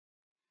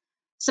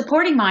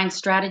 Supporting Minds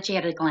Strategy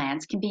at a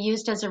Glance can be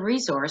used as a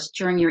resource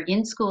during your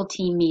in-school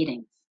team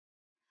meetings.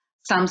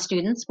 Some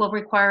students will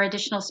require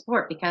additional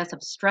support because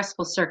of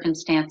stressful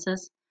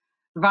circumstances,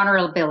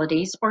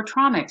 vulnerabilities, or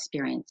trauma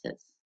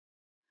experiences.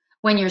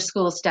 When your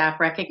school staff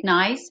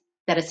recognize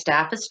that a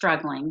staff is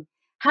struggling,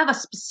 have a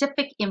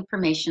specific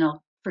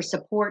informational for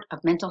support of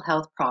mental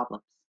health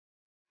problems.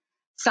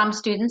 Some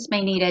students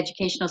may need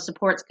educational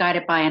supports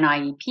guided by an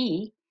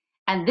IEP,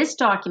 and this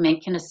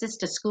document can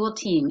assist a school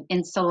team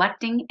in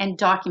selecting and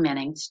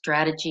documenting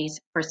strategies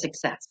for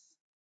success.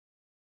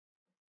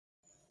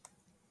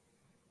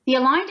 The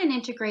Aligned and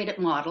Integrated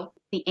Model,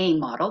 the AIM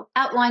model,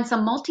 outlines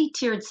a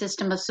multi-tiered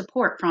system of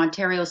support for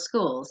Ontario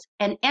schools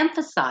and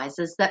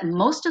emphasizes that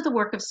most of the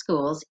work of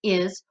schools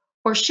is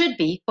or should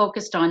be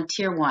focused on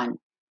Tier 1,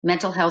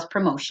 mental health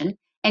promotion,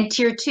 and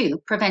Tier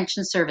 2,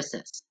 prevention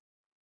services.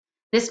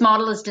 This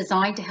model is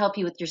designed to help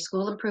you with your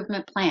school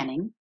improvement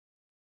planning.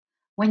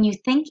 When you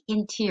think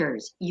in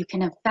tiers, you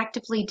can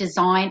effectively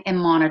design and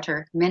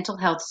monitor mental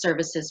health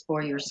services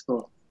for your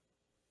school.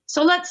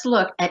 So let's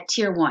look at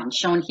Tier 1,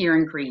 shown here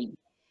in green.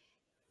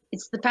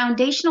 It's the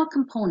foundational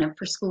component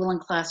for school and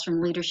classroom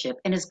leadership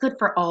and is good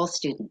for all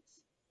students.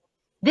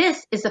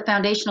 This is the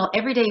foundational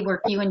everyday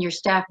work you and your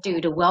staff do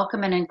to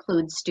welcome and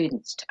include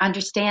students, to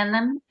understand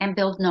them and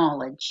build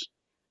knowledge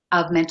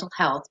of mental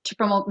health, to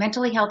promote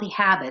mentally healthy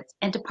habits,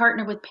 and to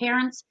partner with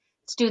parents,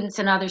 students,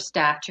 and other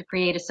staff to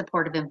create a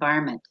supportive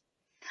environment.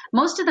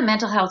 Most of the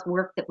mental health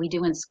work that we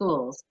do in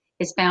schools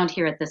is found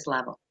here at this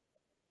level.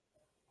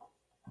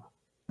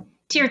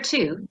 Tier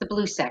 2, the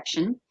blue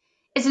section,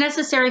 is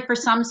necessary for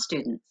some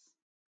students.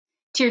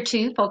 Tier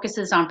 2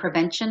 focuses on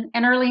prevention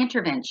and early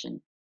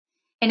intervention.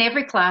 In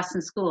every class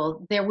in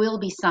school, there will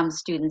be some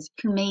students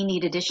who may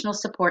need additional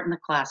support in the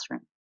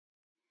classroom.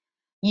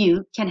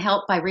 You can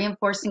help by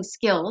reinforcing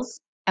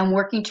skills and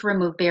working to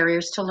remove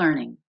barriers to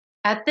learning.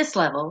 At this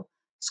level,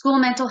 school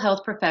mental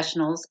health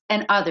professionals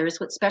and others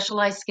with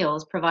specialized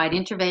skills provide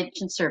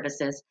intervention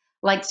services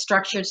like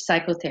structured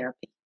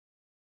psychotherapy.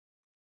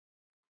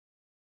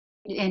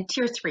 And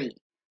Tier 3,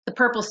 the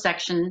purple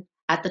section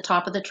at the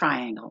top of the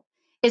triangle,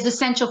 is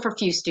essential for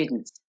few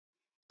students.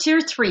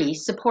 Tier 3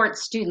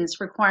 supports students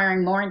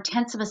requiring more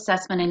intensive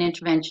assessment and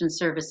intervention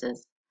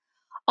services.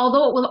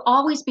 Although it will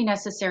always be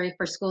necessary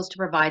for schools to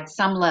provide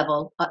some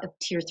level of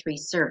Tier 3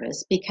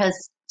 service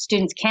because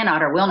students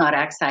cannot or will not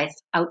access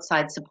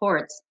outside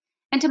supports,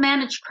 and to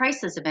manage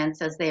crisis events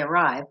as they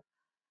arrive,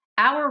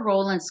 our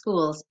role in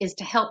schools is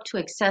to help to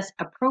access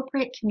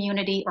appropriate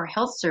community or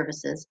health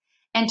services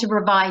and to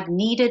provide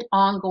needed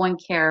ongoing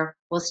care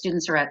while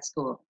students are at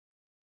school.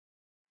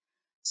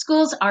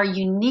 Schools are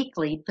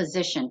uniquely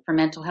positioned for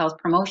mental health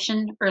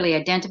promotion, early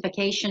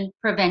identification,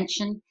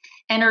 prevention,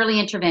 and early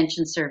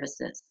intervention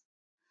services.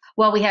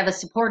 While we have a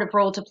supportive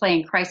role to play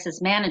in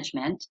crisis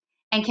management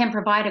and can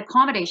provide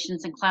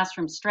accommodations and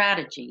classroom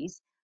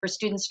strategies for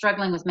students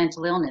struggling with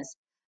mental illness,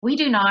 we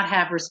do not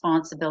have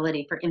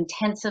responsibility for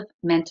intensive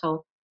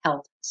mental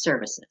health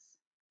services.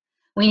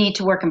 We need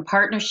to work in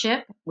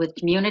partnership with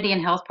community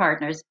and health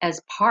partners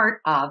as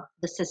part of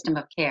the system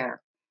of care.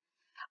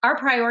 Our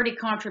priority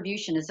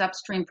contribution is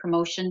upstream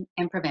promotion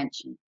and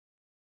prevention.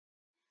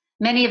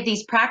 Many of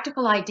these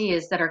practical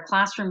ideas that are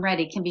classroom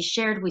ready can be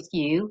shared with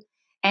you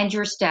and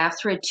your staff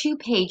through a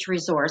 2-page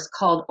resource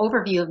called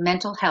Overview of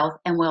Mental Health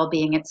and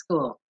Wellbeing at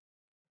School.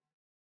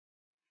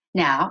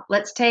 Now,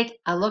 let's take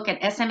a look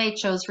at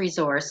SMHO's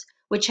resource,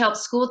 which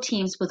helps school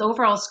teams with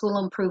overall school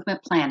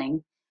improvement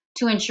planning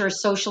to ensure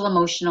social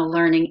emotional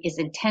learning is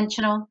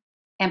intentional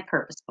and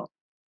purposeful.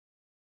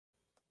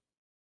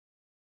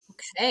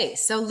 Okay,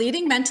 so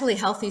Leading Mentally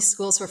Healthy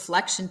Schools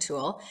Reflection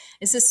Tool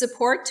is a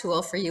support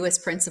tool for you as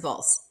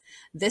principals.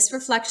 This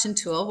reflection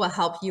tool will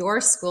help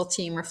your school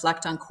team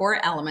reflect on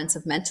core elements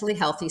of mentally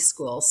healthy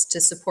schools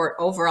to support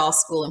overall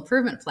school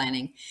improvement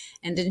planning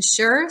and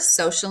ensure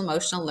social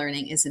emotional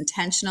learning is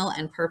intentional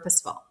and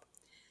purposeful.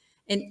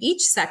 In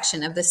each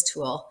section of this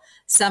tool,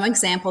 some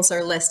examples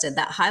are listed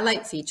that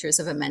highlight features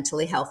of a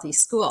mentally healthy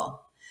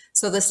school.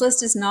 So this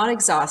list is not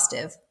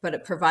exhaustive, but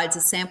it provides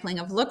a sampling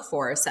of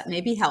look-fors that may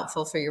be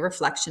helpful for your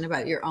reflection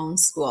about your own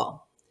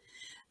school.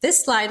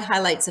 This slide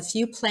highlights a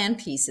few plan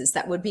pieces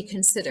that would be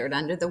considered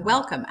under the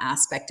welcome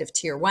aspect of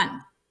Tier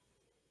 1.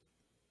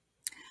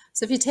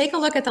 So if you take a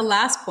look at the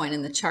last point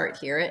in the chart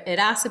here, it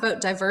asks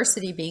about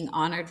diversity being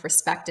honored,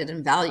 respected,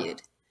 and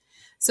valued.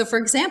 So for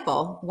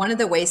example, one of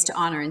the ways to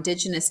honor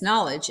Indigenous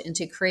knowledge and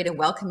to create a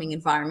welcoming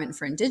environment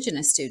for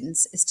Indigenous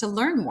students is to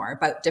learn more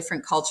about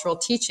different cultural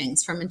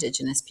teachings from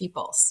Indigenous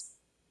peoples.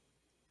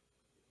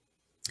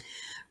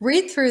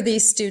 Read through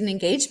these student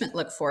engagement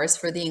look-fors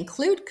for the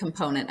include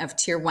component of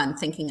Tier 1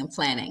 thinking and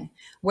planning,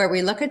 where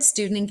we look at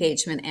student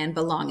engagement and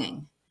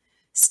belonging.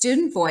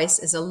 Student voice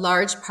is a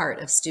large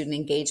part of student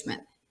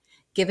engagement.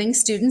 Giving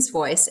students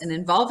voice and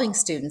involving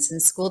students in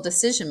school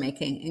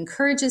decision-making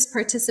encourages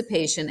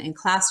participation in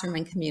classroom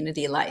and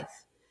community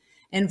life.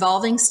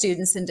 Involving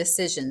students in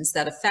decisions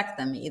that affect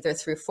them either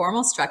through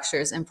formal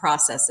structures and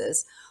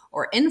processes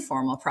or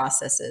informal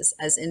processes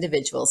as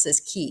individuals is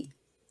key.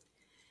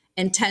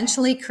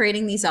 Intentionally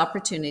creating these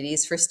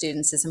opportunities for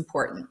students is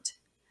important.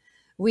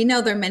 We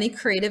know there are many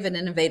creative and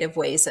innovative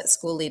ways that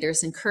school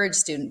leaders encourage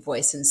student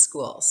voice in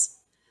schools.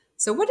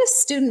 So what does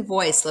student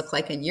voice look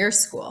like in your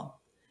school?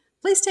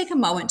 Please take a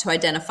moment to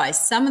identify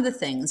some of the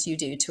things you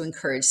do to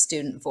encourage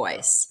student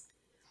voice.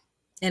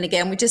 And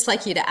again, we'd just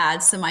like you to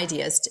add some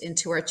ideas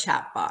into our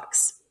chat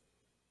box.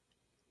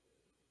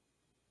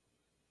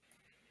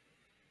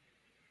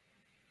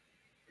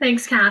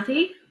 Thanks,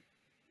 Kathy.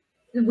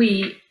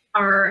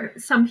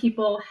 Some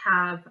people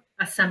have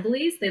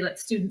assemblies. They let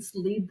students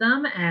lead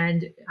them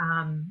and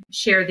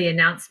share the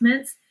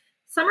announcements.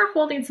 Some are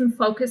holding some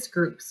focus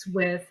groups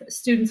with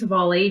students of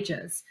all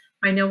ages.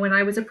 I know when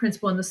I was a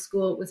principal in the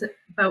school, it was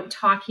about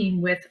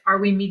talking with, are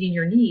we meeting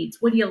your needs?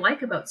 What do you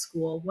like about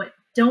school? What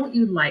don't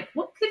you like?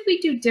 What could we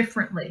do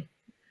differently?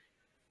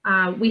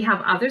 We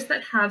have others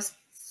that have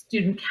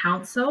student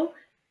council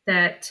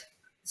that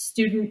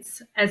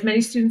students, as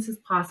many students as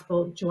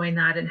possible, join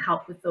that and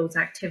help with those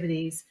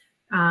activities.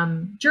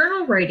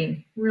 Journal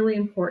writing, really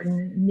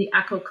important. And the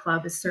Echo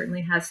Club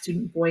certainly has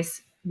student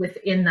voice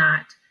within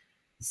that.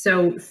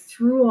 So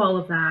through all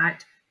of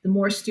that, the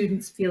more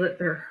students feel that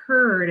they're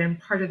heard and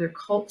part of their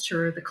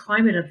culture, the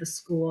climate of the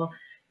school,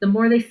 the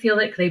more they feel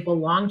like they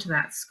belong to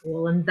that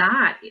school. And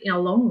that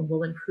alone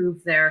will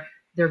improve their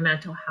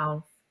mental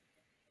health.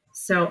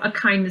 So a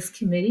kindness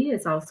committee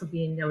is also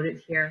being noted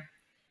here.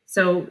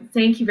 So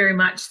thank you very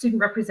much,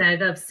 student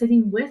representatives,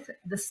 sitting with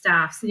the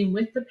staff, sitting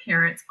with the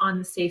parents on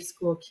the Safe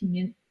School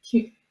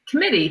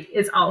Committee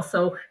is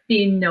also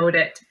being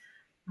noted.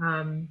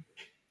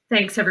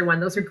 Thanks,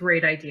 everyone. Those are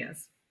great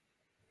ideas.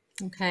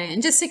 Okay,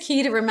 and just a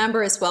key to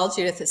remember as well,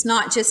 Judith, it's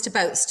not just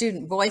about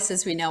student voice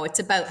as we know, it's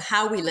about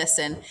how we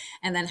listen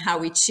and then how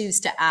we choose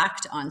to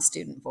act on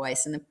student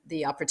voice and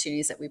the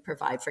opportunities that we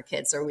provide for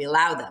kids, or we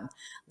allow them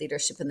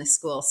leadership in the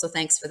school. So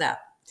thanks for that.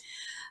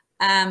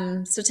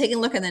 So taking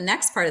a look at the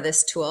next part of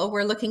this tool,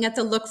 we're looking at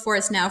the look for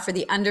is now for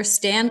the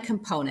understand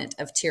component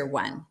of Tier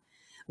 1,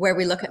 where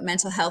we look at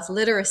mental health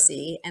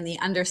literacy and the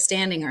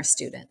understanding our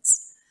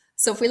students.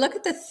 So if we look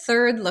at the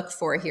third look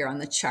for here on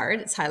the chart,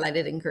 it's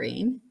highlighted in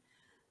green.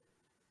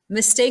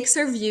 Mistakes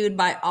are viewed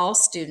by all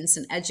students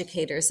and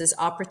educators as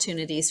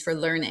opportunities for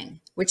learning,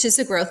 which is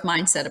a growth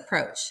mindset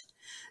approach.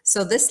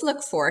 So this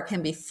look for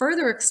can be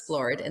further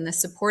explored in the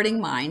supporting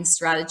mind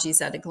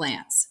strategies at a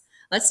glance.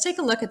 Let's take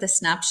a look at the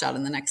snapshot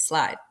on the next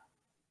slide.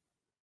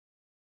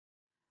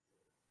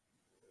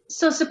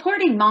 So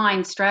supporting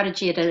mind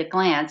strategy at a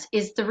glance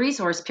is the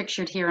resource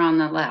pictured here on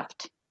the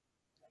left.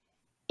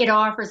 It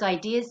offers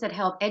ideas that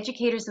help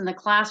educators in the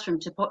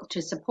classroom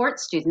to support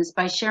students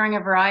by sharing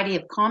a variety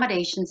of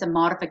accommodations and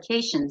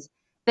modifications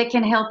that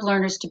can help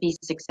learners to be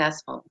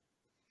successful.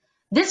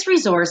 This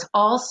resource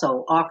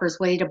also offers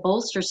ways to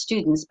bolster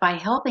students by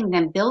helping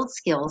them build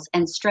skills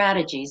and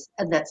strategies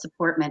that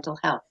support mental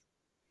health.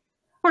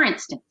 For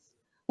instance,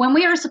 when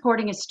we are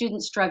supporting a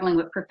student struggling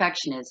with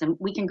perfectionism,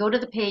 we can go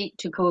to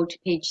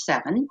page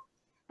 7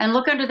 and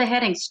look under the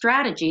heading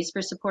Strategies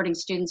for Supporting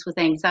Students with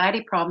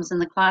Anxiety Problems in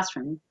the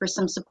Classroom for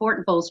some support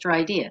and bolster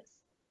ideas.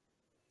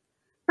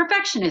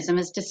 Perfectionism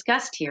is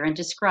discussed here and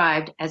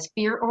described as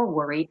fear or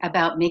worry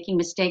about making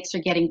mistakes or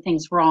getting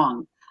things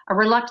wrong, a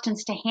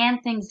reluctance to hand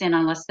things in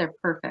unless they're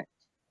perfect.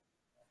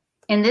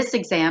 In this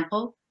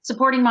example,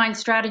 Supporting Mind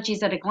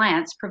Strategies at a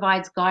Glance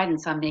provides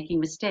guidance on making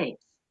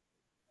mistakes.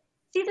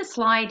 See the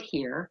slide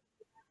here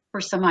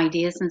for some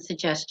ideas and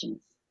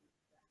suggestions.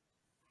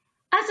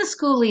 As a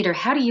school leader,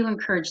 how do you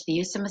encourage the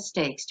use of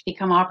mistakes to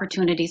become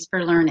opportunities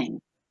for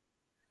learning?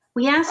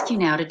 We ask you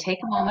now to take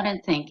a moment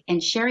and think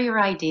and share your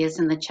ideas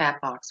in the chat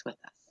box with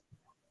us.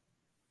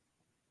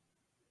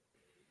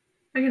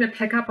 I'm going to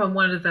pick up on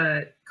one of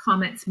the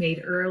comments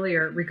made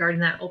earlier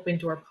regarding that open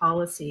door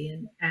policy.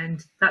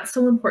 And that's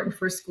so important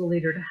for a school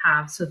leader to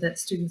have so that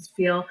students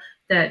feel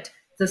that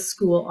the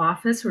school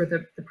office or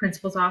the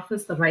principal's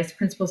office, the vice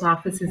principal's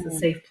office is a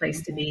safe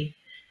place to be.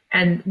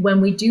 And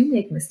when we do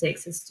make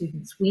mistakes as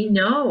students, we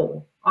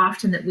know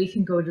often that we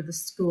can go to the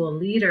school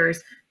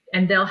leaders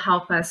and they'll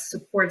help us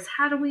support us.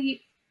 How do we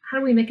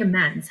make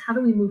amends? How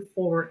do we move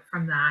forward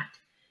from that?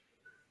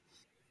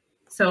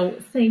 So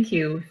thank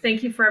you.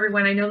 Thank you for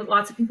everyone. I know that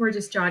lots of people are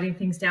just jotting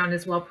things down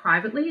as well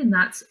privately, and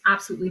that's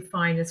absolutely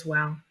fine as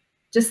well.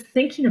 Just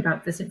thinking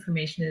about this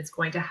information is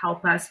going to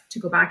help us to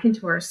go back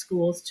into our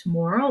schools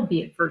tomorrow,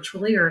 be it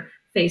virtually or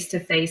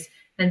face-to-face,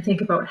 and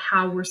think about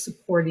how we're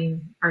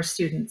supporting our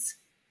students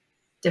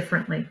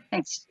differently.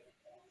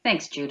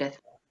 Thanks, Judith.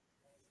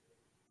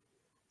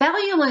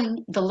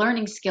 Valuing the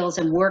learning skills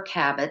and work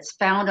habits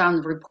found on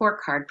the report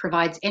card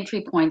provides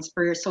entry points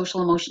for your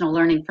social emotional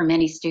learning for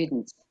many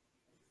students.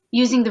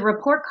 Using the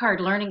report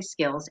card learning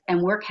skills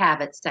and work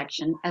habits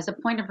section as a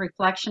point of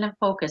reflection and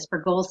focus for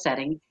goal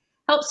setting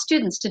helps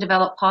students to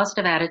develop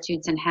positive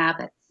attitudes and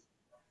habits.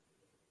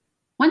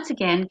 Once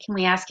again, can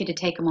we ask you to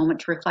take a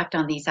moment to reflect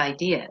on these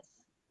ideas?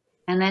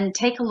 And then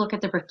take a look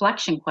at the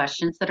reflection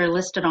questions that are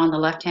listed on the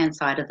left-hand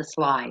side of the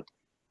slide.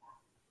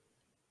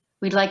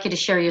 We'd like you to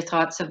share your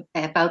thoughts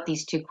about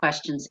these two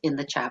questions in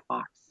the chat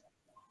box.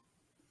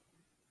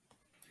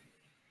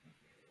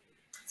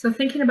 So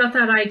thinking about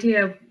that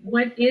idea,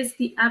 what is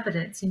the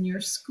evidence in your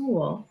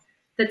school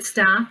that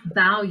staff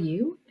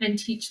value and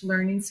teach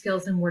learning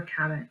skills and work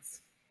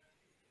habits?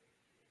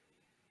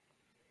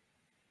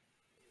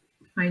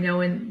 I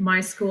know in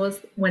my schools,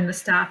 when the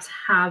staffs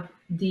have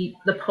the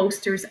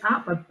posters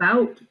up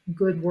about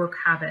good work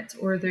habits,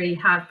 or they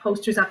have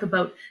posters up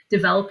about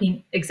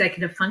developing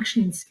executive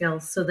functioning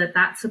skills so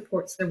that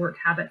supports their work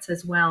habits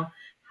as well,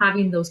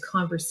 having those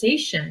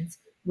conversations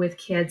with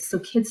kids so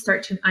kids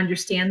start to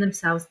understand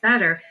themselves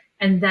better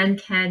and then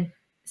can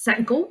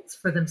set goals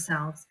for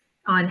themselves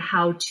on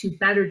how to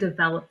better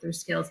develop their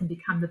skills and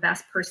become the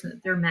best person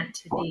that they're meant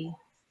to be.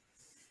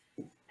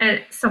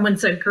 And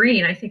someone's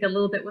agreeing, I think, a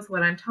little bit with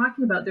what I'm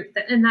talking about,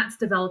 and that's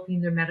developing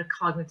their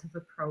metacognitive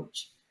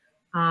approach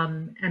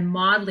and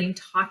modeling,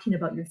 talking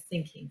about your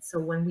thinking. So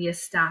when we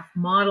as staff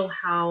model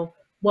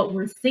what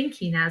we're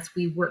thinking as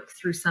we work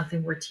through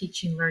something, we're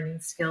teaching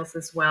learning skills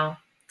as well.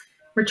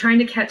 We're trying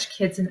to catch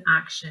kids in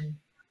action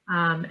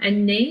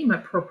and name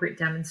appropriate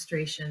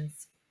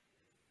demonstrations.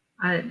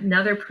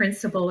 Another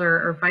principal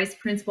or vice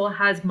principal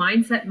has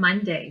Mindset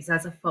Mondays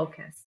as a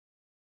focus.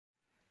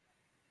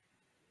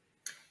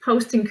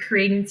 Posting,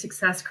 creating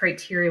success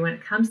criteria when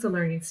it comes to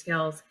learning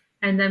skills.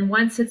 And then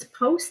once it's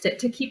posted,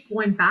 to keep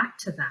going back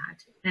to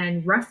that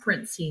and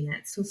referencing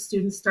it so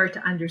students start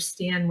to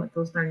understand what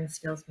those learning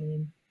skills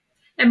mean.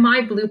 And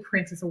My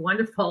Blueprint is a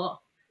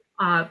wonderful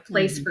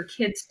place for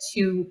kids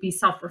to be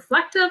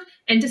self-reflective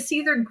and to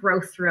see their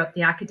growth throughout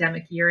the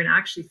academic year and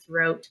actually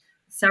throughout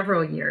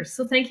several years.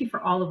 So thank you for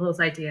all of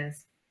those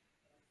ideas.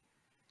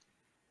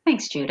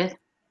 Thanks, Judith.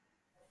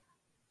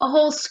 A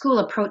whole school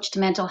approach to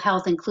mental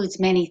health includes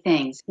many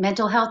things.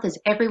 Mental health is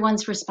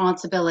everyone's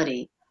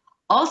responsibility.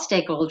 All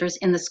stakeholders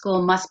in the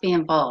school must be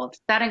involved.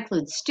 That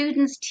includes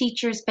students,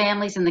 teachers,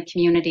 families, and the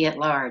community at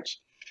large.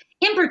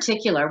 In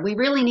particular, we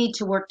really need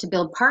to work to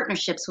build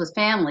partnerships with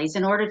families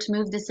in order to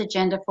move this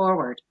agenda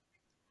forward.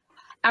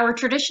 Our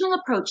traditional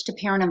approach to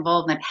parent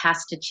involvement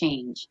has to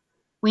change.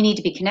 We need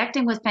to be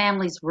connecting with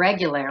families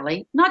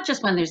regularly, not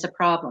just when there's a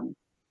problem.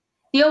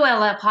 The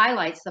OLF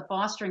highlights the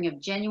fostering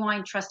of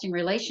genuine, trusting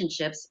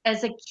relationships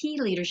as a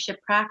key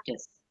leadership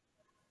practice.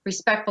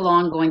 Respectful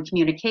ongoing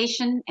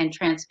communication and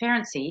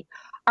transparency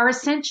are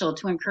essential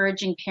to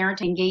encouraging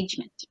parent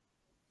engagement.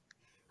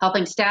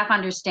 Helping staff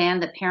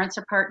understand that parents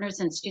are partners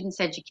in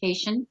students'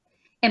 education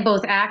in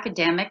both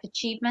academic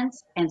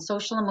achievements and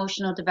social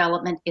emotional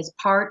development is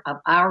part of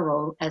our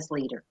role as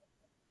leader.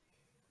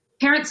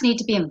 Parents need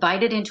to be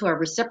invited into a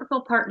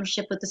reciprocal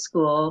partnership with the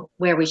school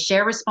where we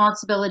share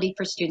responsibility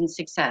for student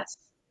success.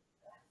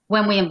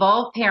 When we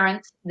involve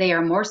parents, they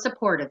are more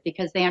supportive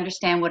because they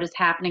understand what is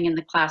happening in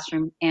the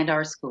classroom and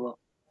our school.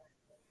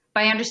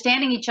 By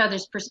understanding each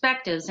other's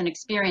perspectives and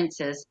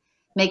experiences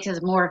makes us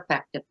more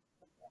effective.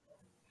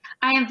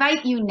 I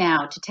invite you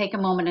now to take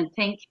a moment and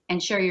think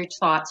and share your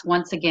thoughts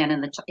once again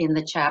in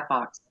the chat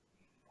box.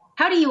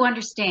 How do you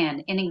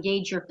understand and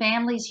engage your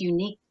family's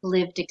unique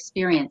lived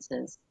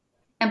experiences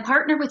and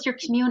partner with your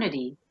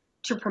community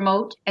to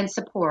promote and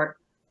support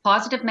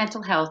positive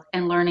mental health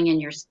and learning in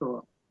your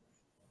school?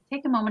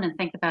 Take a moment and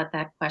think about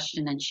that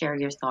question and share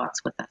your thoughts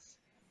with us.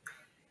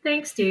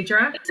 Thanks,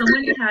 Deidre.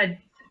 Someone had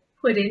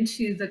put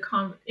into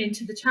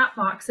the chat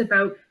box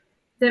about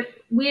that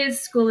we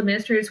as school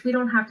administrators, we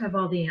don't have to have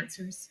all the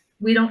answers.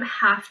 We don't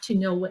have to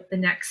know what the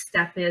next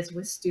step is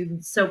with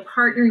students. So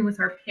partnering with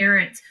our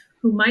parents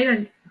who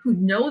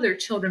know their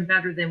children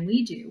better than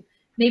we do,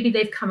 maybe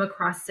they've come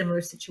across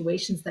similar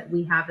situations that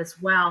we have as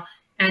well,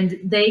 and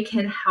they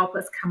can help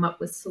us come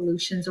up with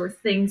solutions or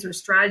things or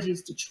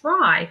strategies to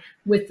try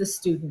with the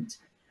student.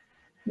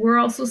 We're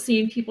also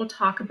seeing people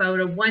talk about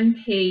a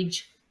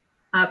one-page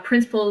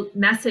principal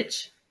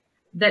message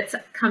that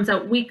comes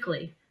out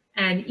weekly.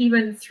 And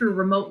even through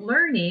remote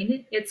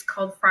learning, it's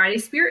called Friday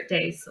Spirit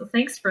Days. So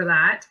thanks for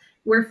that,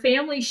 where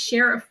families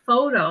share a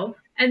photo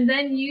and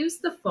then use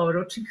the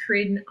photo to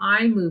create an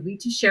iMovie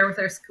to share with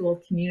our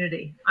school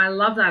community. I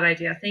love that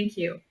idea. Thank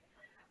you.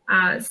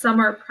 Some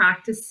are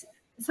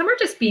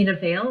just being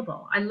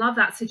available. I love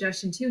that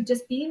suggestion too.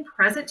 Just being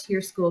present to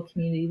your school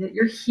community, that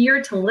you're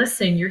here to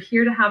listen, you're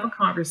here to have a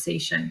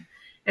conversation.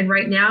 And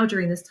right now,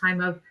 during this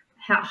time of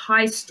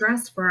high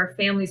stress for our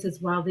families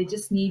as well, they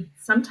just need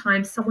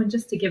sometimes someone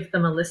just to give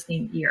them a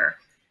listening ear.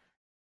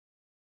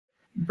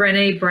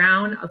 Brené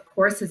Brown, of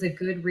course, is a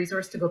good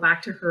resource to go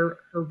back to her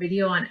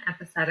video on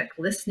empathetic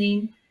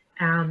listening.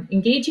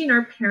 Engaging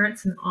our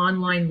parents in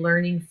online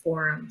learning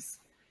forums.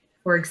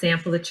 For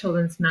example, the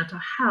Children's Mental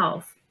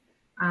Health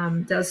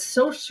does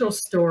social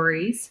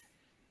stories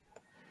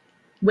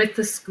with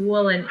the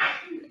school. And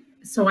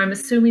so I'm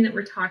assuming that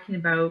we're talking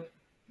about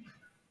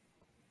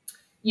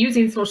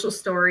using social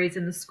stories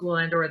in the school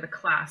and or the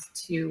class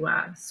to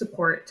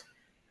support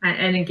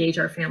and engage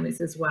our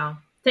families as well.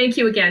 Thank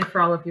you again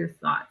for all of your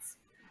thoughts.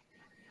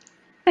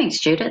 Thanks,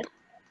 Judith.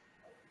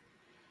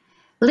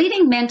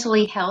 Leading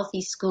Mentally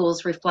Healthy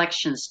Schools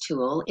Reflections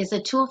tool is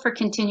a tool for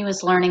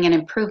continuous learning and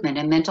improvement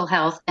in mental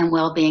health and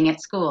well-being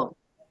at school.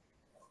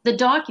 The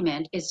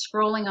document is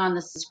scrolling on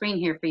the screen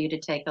here for you to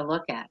take a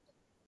look at.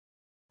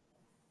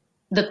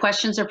 The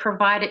questions are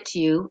provided to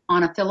you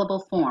on a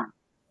fillable form.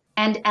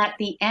 And at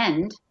the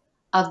end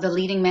of the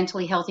Leading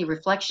Mentally Healthy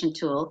Reflection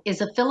tool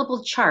is a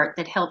fillable chart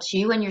that helps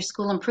you and your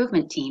school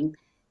improvement team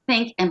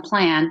think and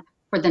plan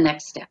for the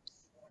next steps.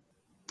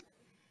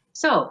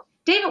 So,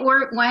 David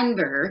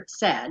Weinberger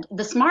said,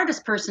 the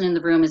smartest person in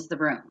the room is the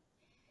room.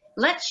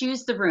 Let's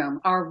use the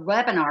room, our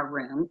webinar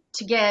room,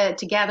 to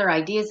gather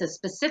ideas of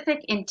specific,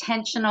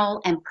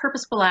 intentional, and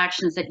purposeful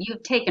actions that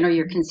you've taken or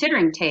you're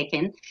considering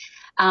taking,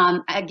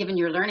 given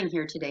your learning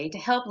here today, to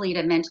help lead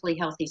a mentally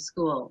healthy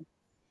school.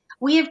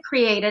 We have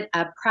created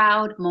a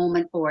proud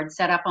moment board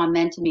set up on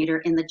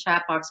Mentimeter in the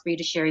chat box for you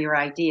to share your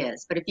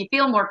ideas. But if you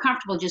feel more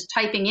comfortable just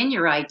typing in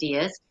your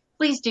ideas,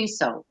 please do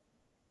so.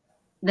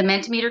 The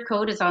Mentimeter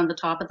code is on the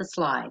top of the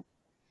slide.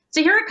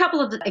 So here are a couple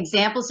of the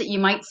examples that you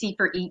might see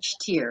for each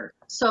tier.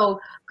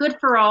 So Good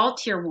for All,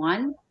 Tier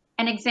 1,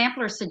 an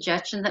example or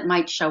suggestion that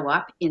might show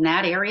up in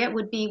that area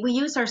would be, we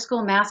use our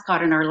school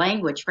mascot in our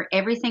language for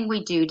everything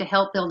we do to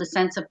help build a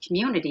sense of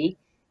community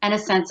and a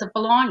sense of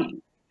belonging.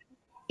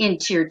 In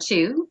Tier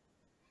 2,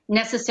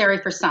 Necessary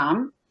for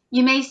Some,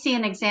 you may see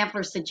an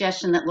example or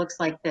suggestion that looks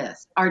like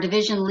this. Our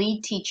division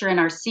lead teacher and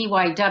our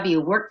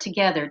CYW work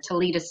together to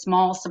lead a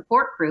small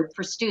support group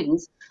for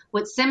students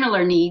with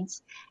similar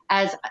needs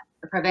as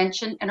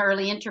prevention and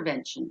early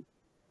intervention.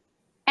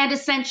 And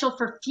essential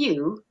for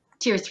few,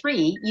 Tier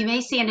 3, you may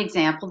see an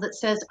example that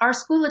says our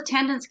school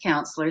attendance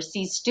counselor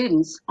sees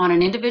students on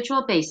an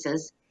individual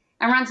basis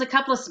and runs a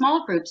couple of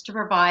small groups to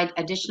provide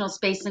additional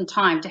space and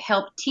time to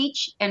help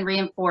teach and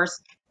reinforce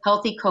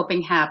healthy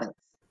coping habits.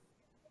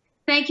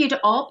 Thank you to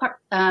all.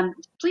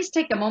 Please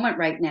take a moment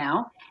right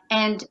now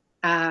and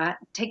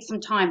take some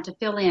time to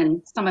fill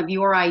in some of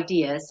your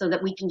ideas so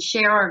that we can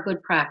share our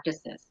good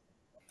practices.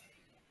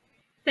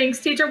 Thanks,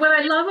 teacher. What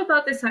I love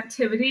about this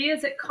activity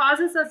is it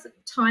causes us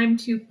time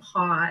to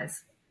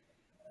pause.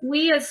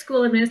 We as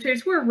school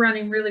administrators, we're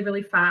running really,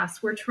 really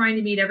fast. We're trying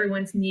to meet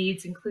everyone's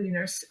needs, including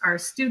our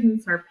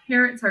students, our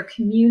parents, our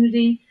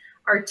community,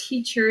 our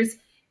teachers.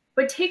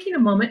 But taking a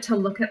moment to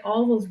look at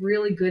all those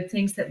really good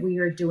things that we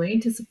are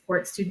doing to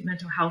support student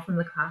mental health in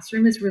the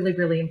classroom is really,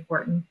 really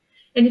important.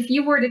 And if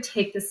you were to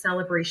take this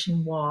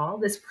celebration wall,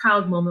 this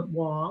proud moment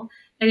wall,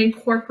 and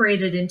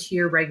incorporate it into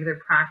your regular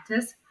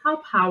practice, how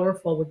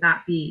powerful would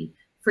that be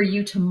for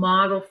you to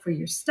model for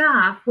your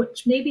staff,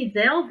 which maybe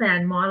they'll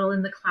then model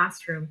in the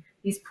classroom,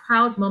 these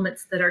proud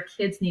moments that our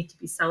kids need to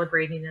be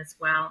celebrating as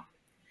well.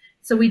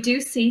 So we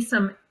do see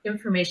some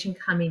information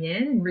coming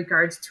in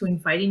regards to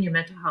inviting your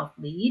mental health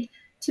lead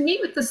to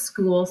meet with the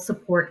school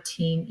support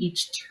team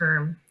each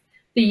term.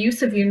 The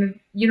use of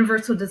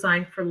universal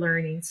design for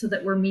learning so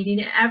that we're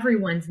meeting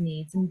everyone's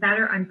needs and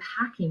better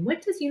unpacking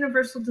what does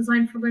universal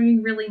design for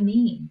learning really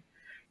mean.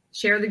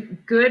 Share the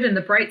good and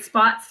the bright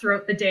spots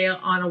throughout the day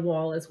on a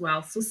wall as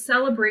well. So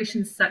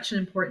celebration is such an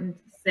important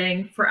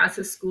thing for us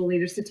as school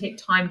leaders to take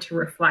time to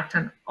reflect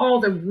on all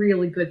the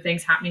really good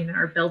things happening in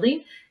our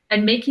building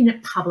and making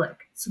it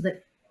public so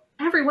that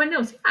everyone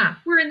knows, yeah,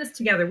 we're in this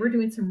together. We're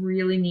doing some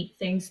really neat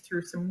things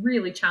through some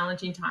really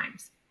challenging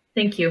times.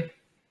 Thank you.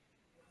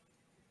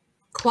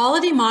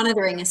 Quality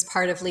monitoring is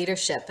part of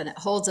leadership, and it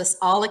holds us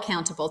all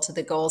accountable to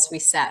the goals we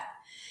set.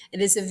 It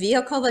is a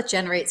vehicle that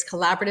generates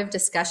collaborative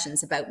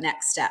discussions about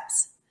next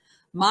steps.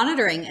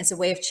 Monitoring is a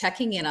way of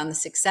checking in on the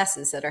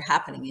successes that are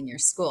happening in your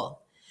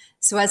school.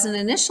 So as an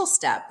initial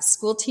step,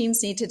 school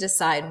teams need to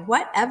decide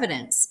what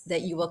evidence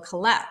that you will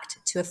collect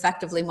to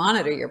effectively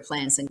monitor your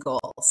plans and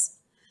goals.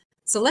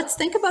 So let's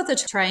think about the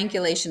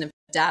triangulation of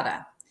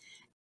data.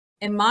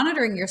 In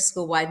monitoring your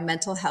school-wide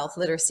mental health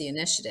literacy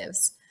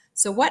initiatives,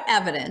 so what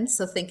evidence,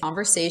 so think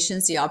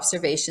conversations, the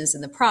observations,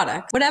 and the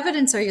product, what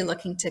evidence are you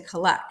looking to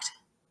collect?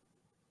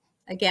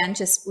 Again,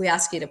 we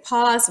ask you to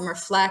pause and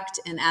reflect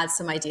and add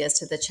some ideas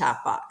to the chat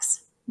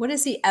box. What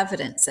is the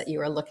evidence that you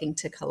are looking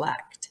to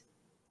collect?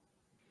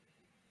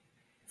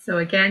 So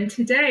again,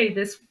 today,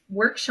 this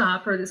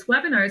workshop or this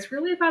webinar is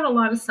really about a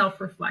lot of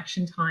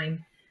self-reflection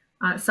time.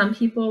 Some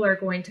people are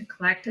going to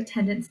collect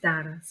attendance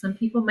data. Some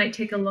people might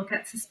take a look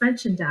at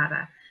suspension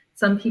data.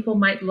 Some people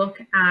might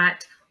look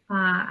at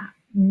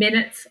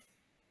minutes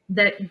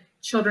that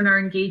children are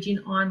engaging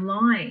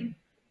online,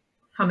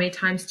 how many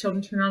times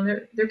children turn on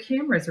their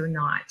cameras or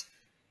not.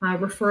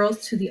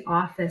 Referrals to the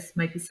office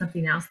might be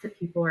something else that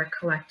people are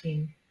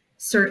collecting.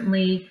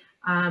 certainly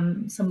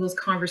some of those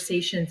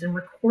conversations and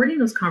recording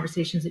those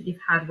conversations that you've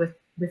had with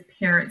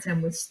parents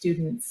and with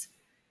students.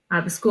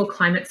 The school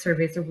climate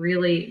survey is a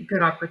really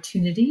good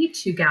opportunity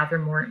to gather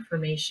more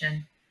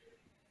information.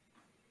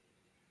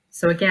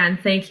 So again,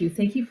 thank you.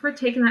 Thank you for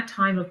taking that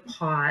time of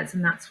pause.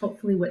 And that's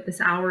hopefully what this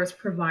hour is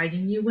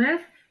providing you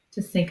with,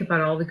 to think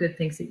about all the good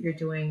things that you're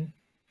doing.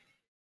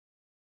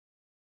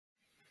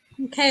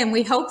 Okay, and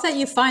we hope that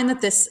you find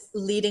that this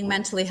Leading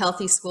Mentally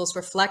Healthy Schools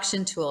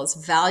reflection tool is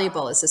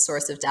valuable as a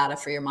source of data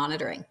for your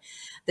monitoring.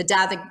 The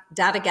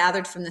data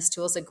gathered from this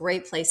tool is a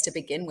great place to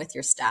begin with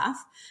your staff,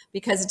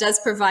 because it does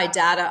provide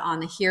data on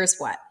the here's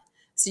what.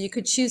 So you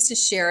could choose to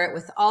share it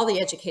with all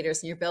the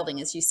educators in your building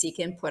as you seek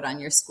input on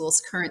your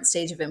school's current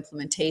stage of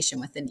implementation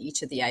within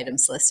each of the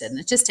items listed. And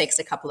it just takes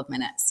a couple of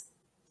minutes.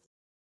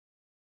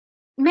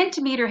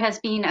 Mentimeter has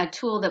been a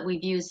tool that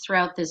we've used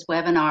throughout this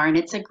webinar, and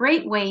it's a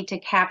great way to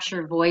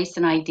capture voice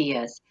and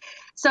ideas.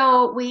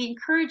 So we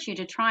encourage you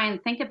to try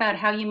and think about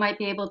how you might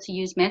be able to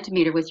use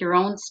Mentimeter with your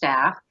own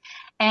staff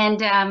and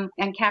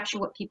capture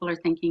what people are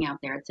thinking out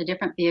there. It's a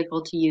different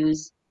vehicle to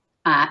use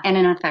and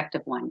an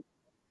effective one.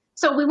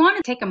 So we want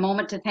to take a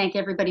moment to thank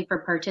everybody for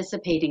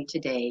participating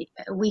today.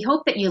 We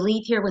hope that you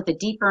leave here with a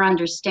deeper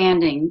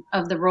understanding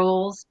of the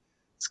roles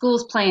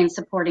schools play in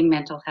supporting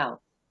mental health,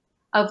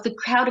 of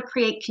how to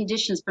create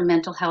conditions for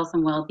mental health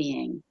and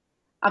well-being,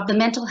 of the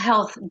mental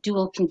health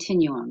dual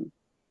continuum,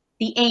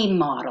 the AIM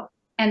model,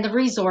 and the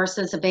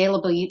resources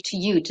available to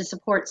you to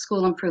support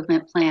school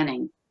improvement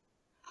planning.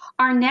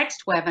 Our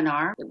next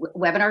webinar,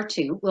 Webinar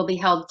 2, will be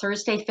held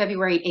Thursday,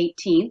 February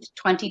 18th,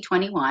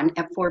 2021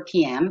 at 4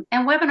 p.m.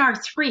 and Webinar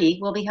 3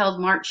 will be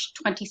held March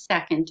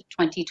 22nd,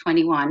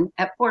 2021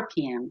 at 4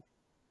 p.m.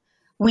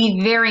 We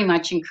very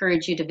much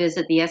encourage you to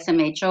visit the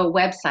SMHO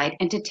website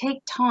and to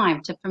take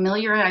time to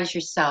familiarize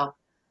yourself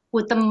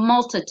with the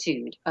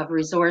multitude of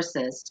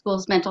resources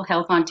Schools Mental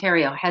Health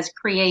Ontario has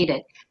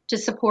created to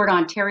support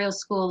Ontario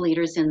school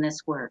leaders in this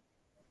work.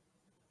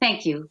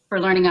 Thank you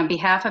for learning on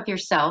behalf of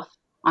yourself,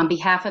 on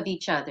behalf of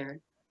each other,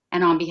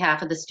 and on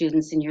behalf of the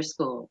students in your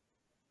school.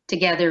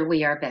 Together,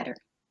 we are better.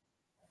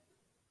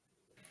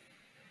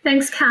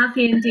 Thanks,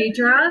 Kathy and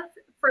Deidre,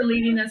 for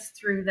leading us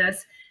through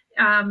this.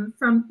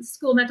 From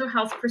school mental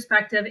health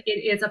perspective,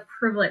 it is a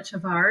privilege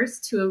of ours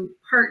to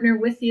partner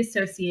with the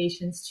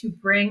associations to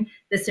bring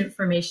this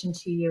information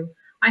to you.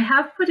 I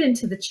have put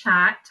into the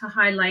chat to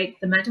highlight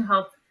the mental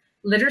health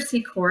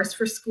literacy course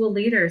for school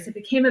leaders. It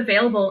became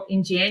available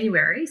in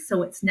January,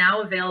 so it's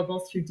now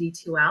available through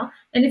D2L.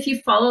 And if you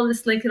follow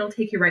this link, it'll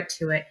take you right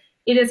to it.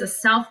 It is a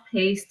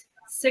self-paced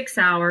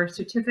 6-hour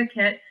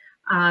certificate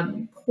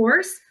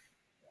course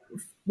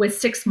with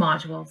 6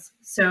 modules.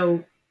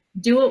 So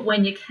do it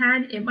when you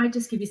can. It might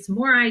just give you some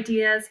more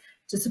ideas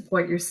to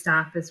support your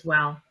staff as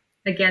well.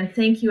 Again,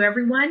 thank you,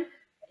 everyone.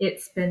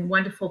 It's been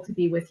wonderful to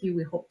be with you.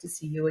 We hope to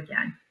see you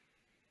again.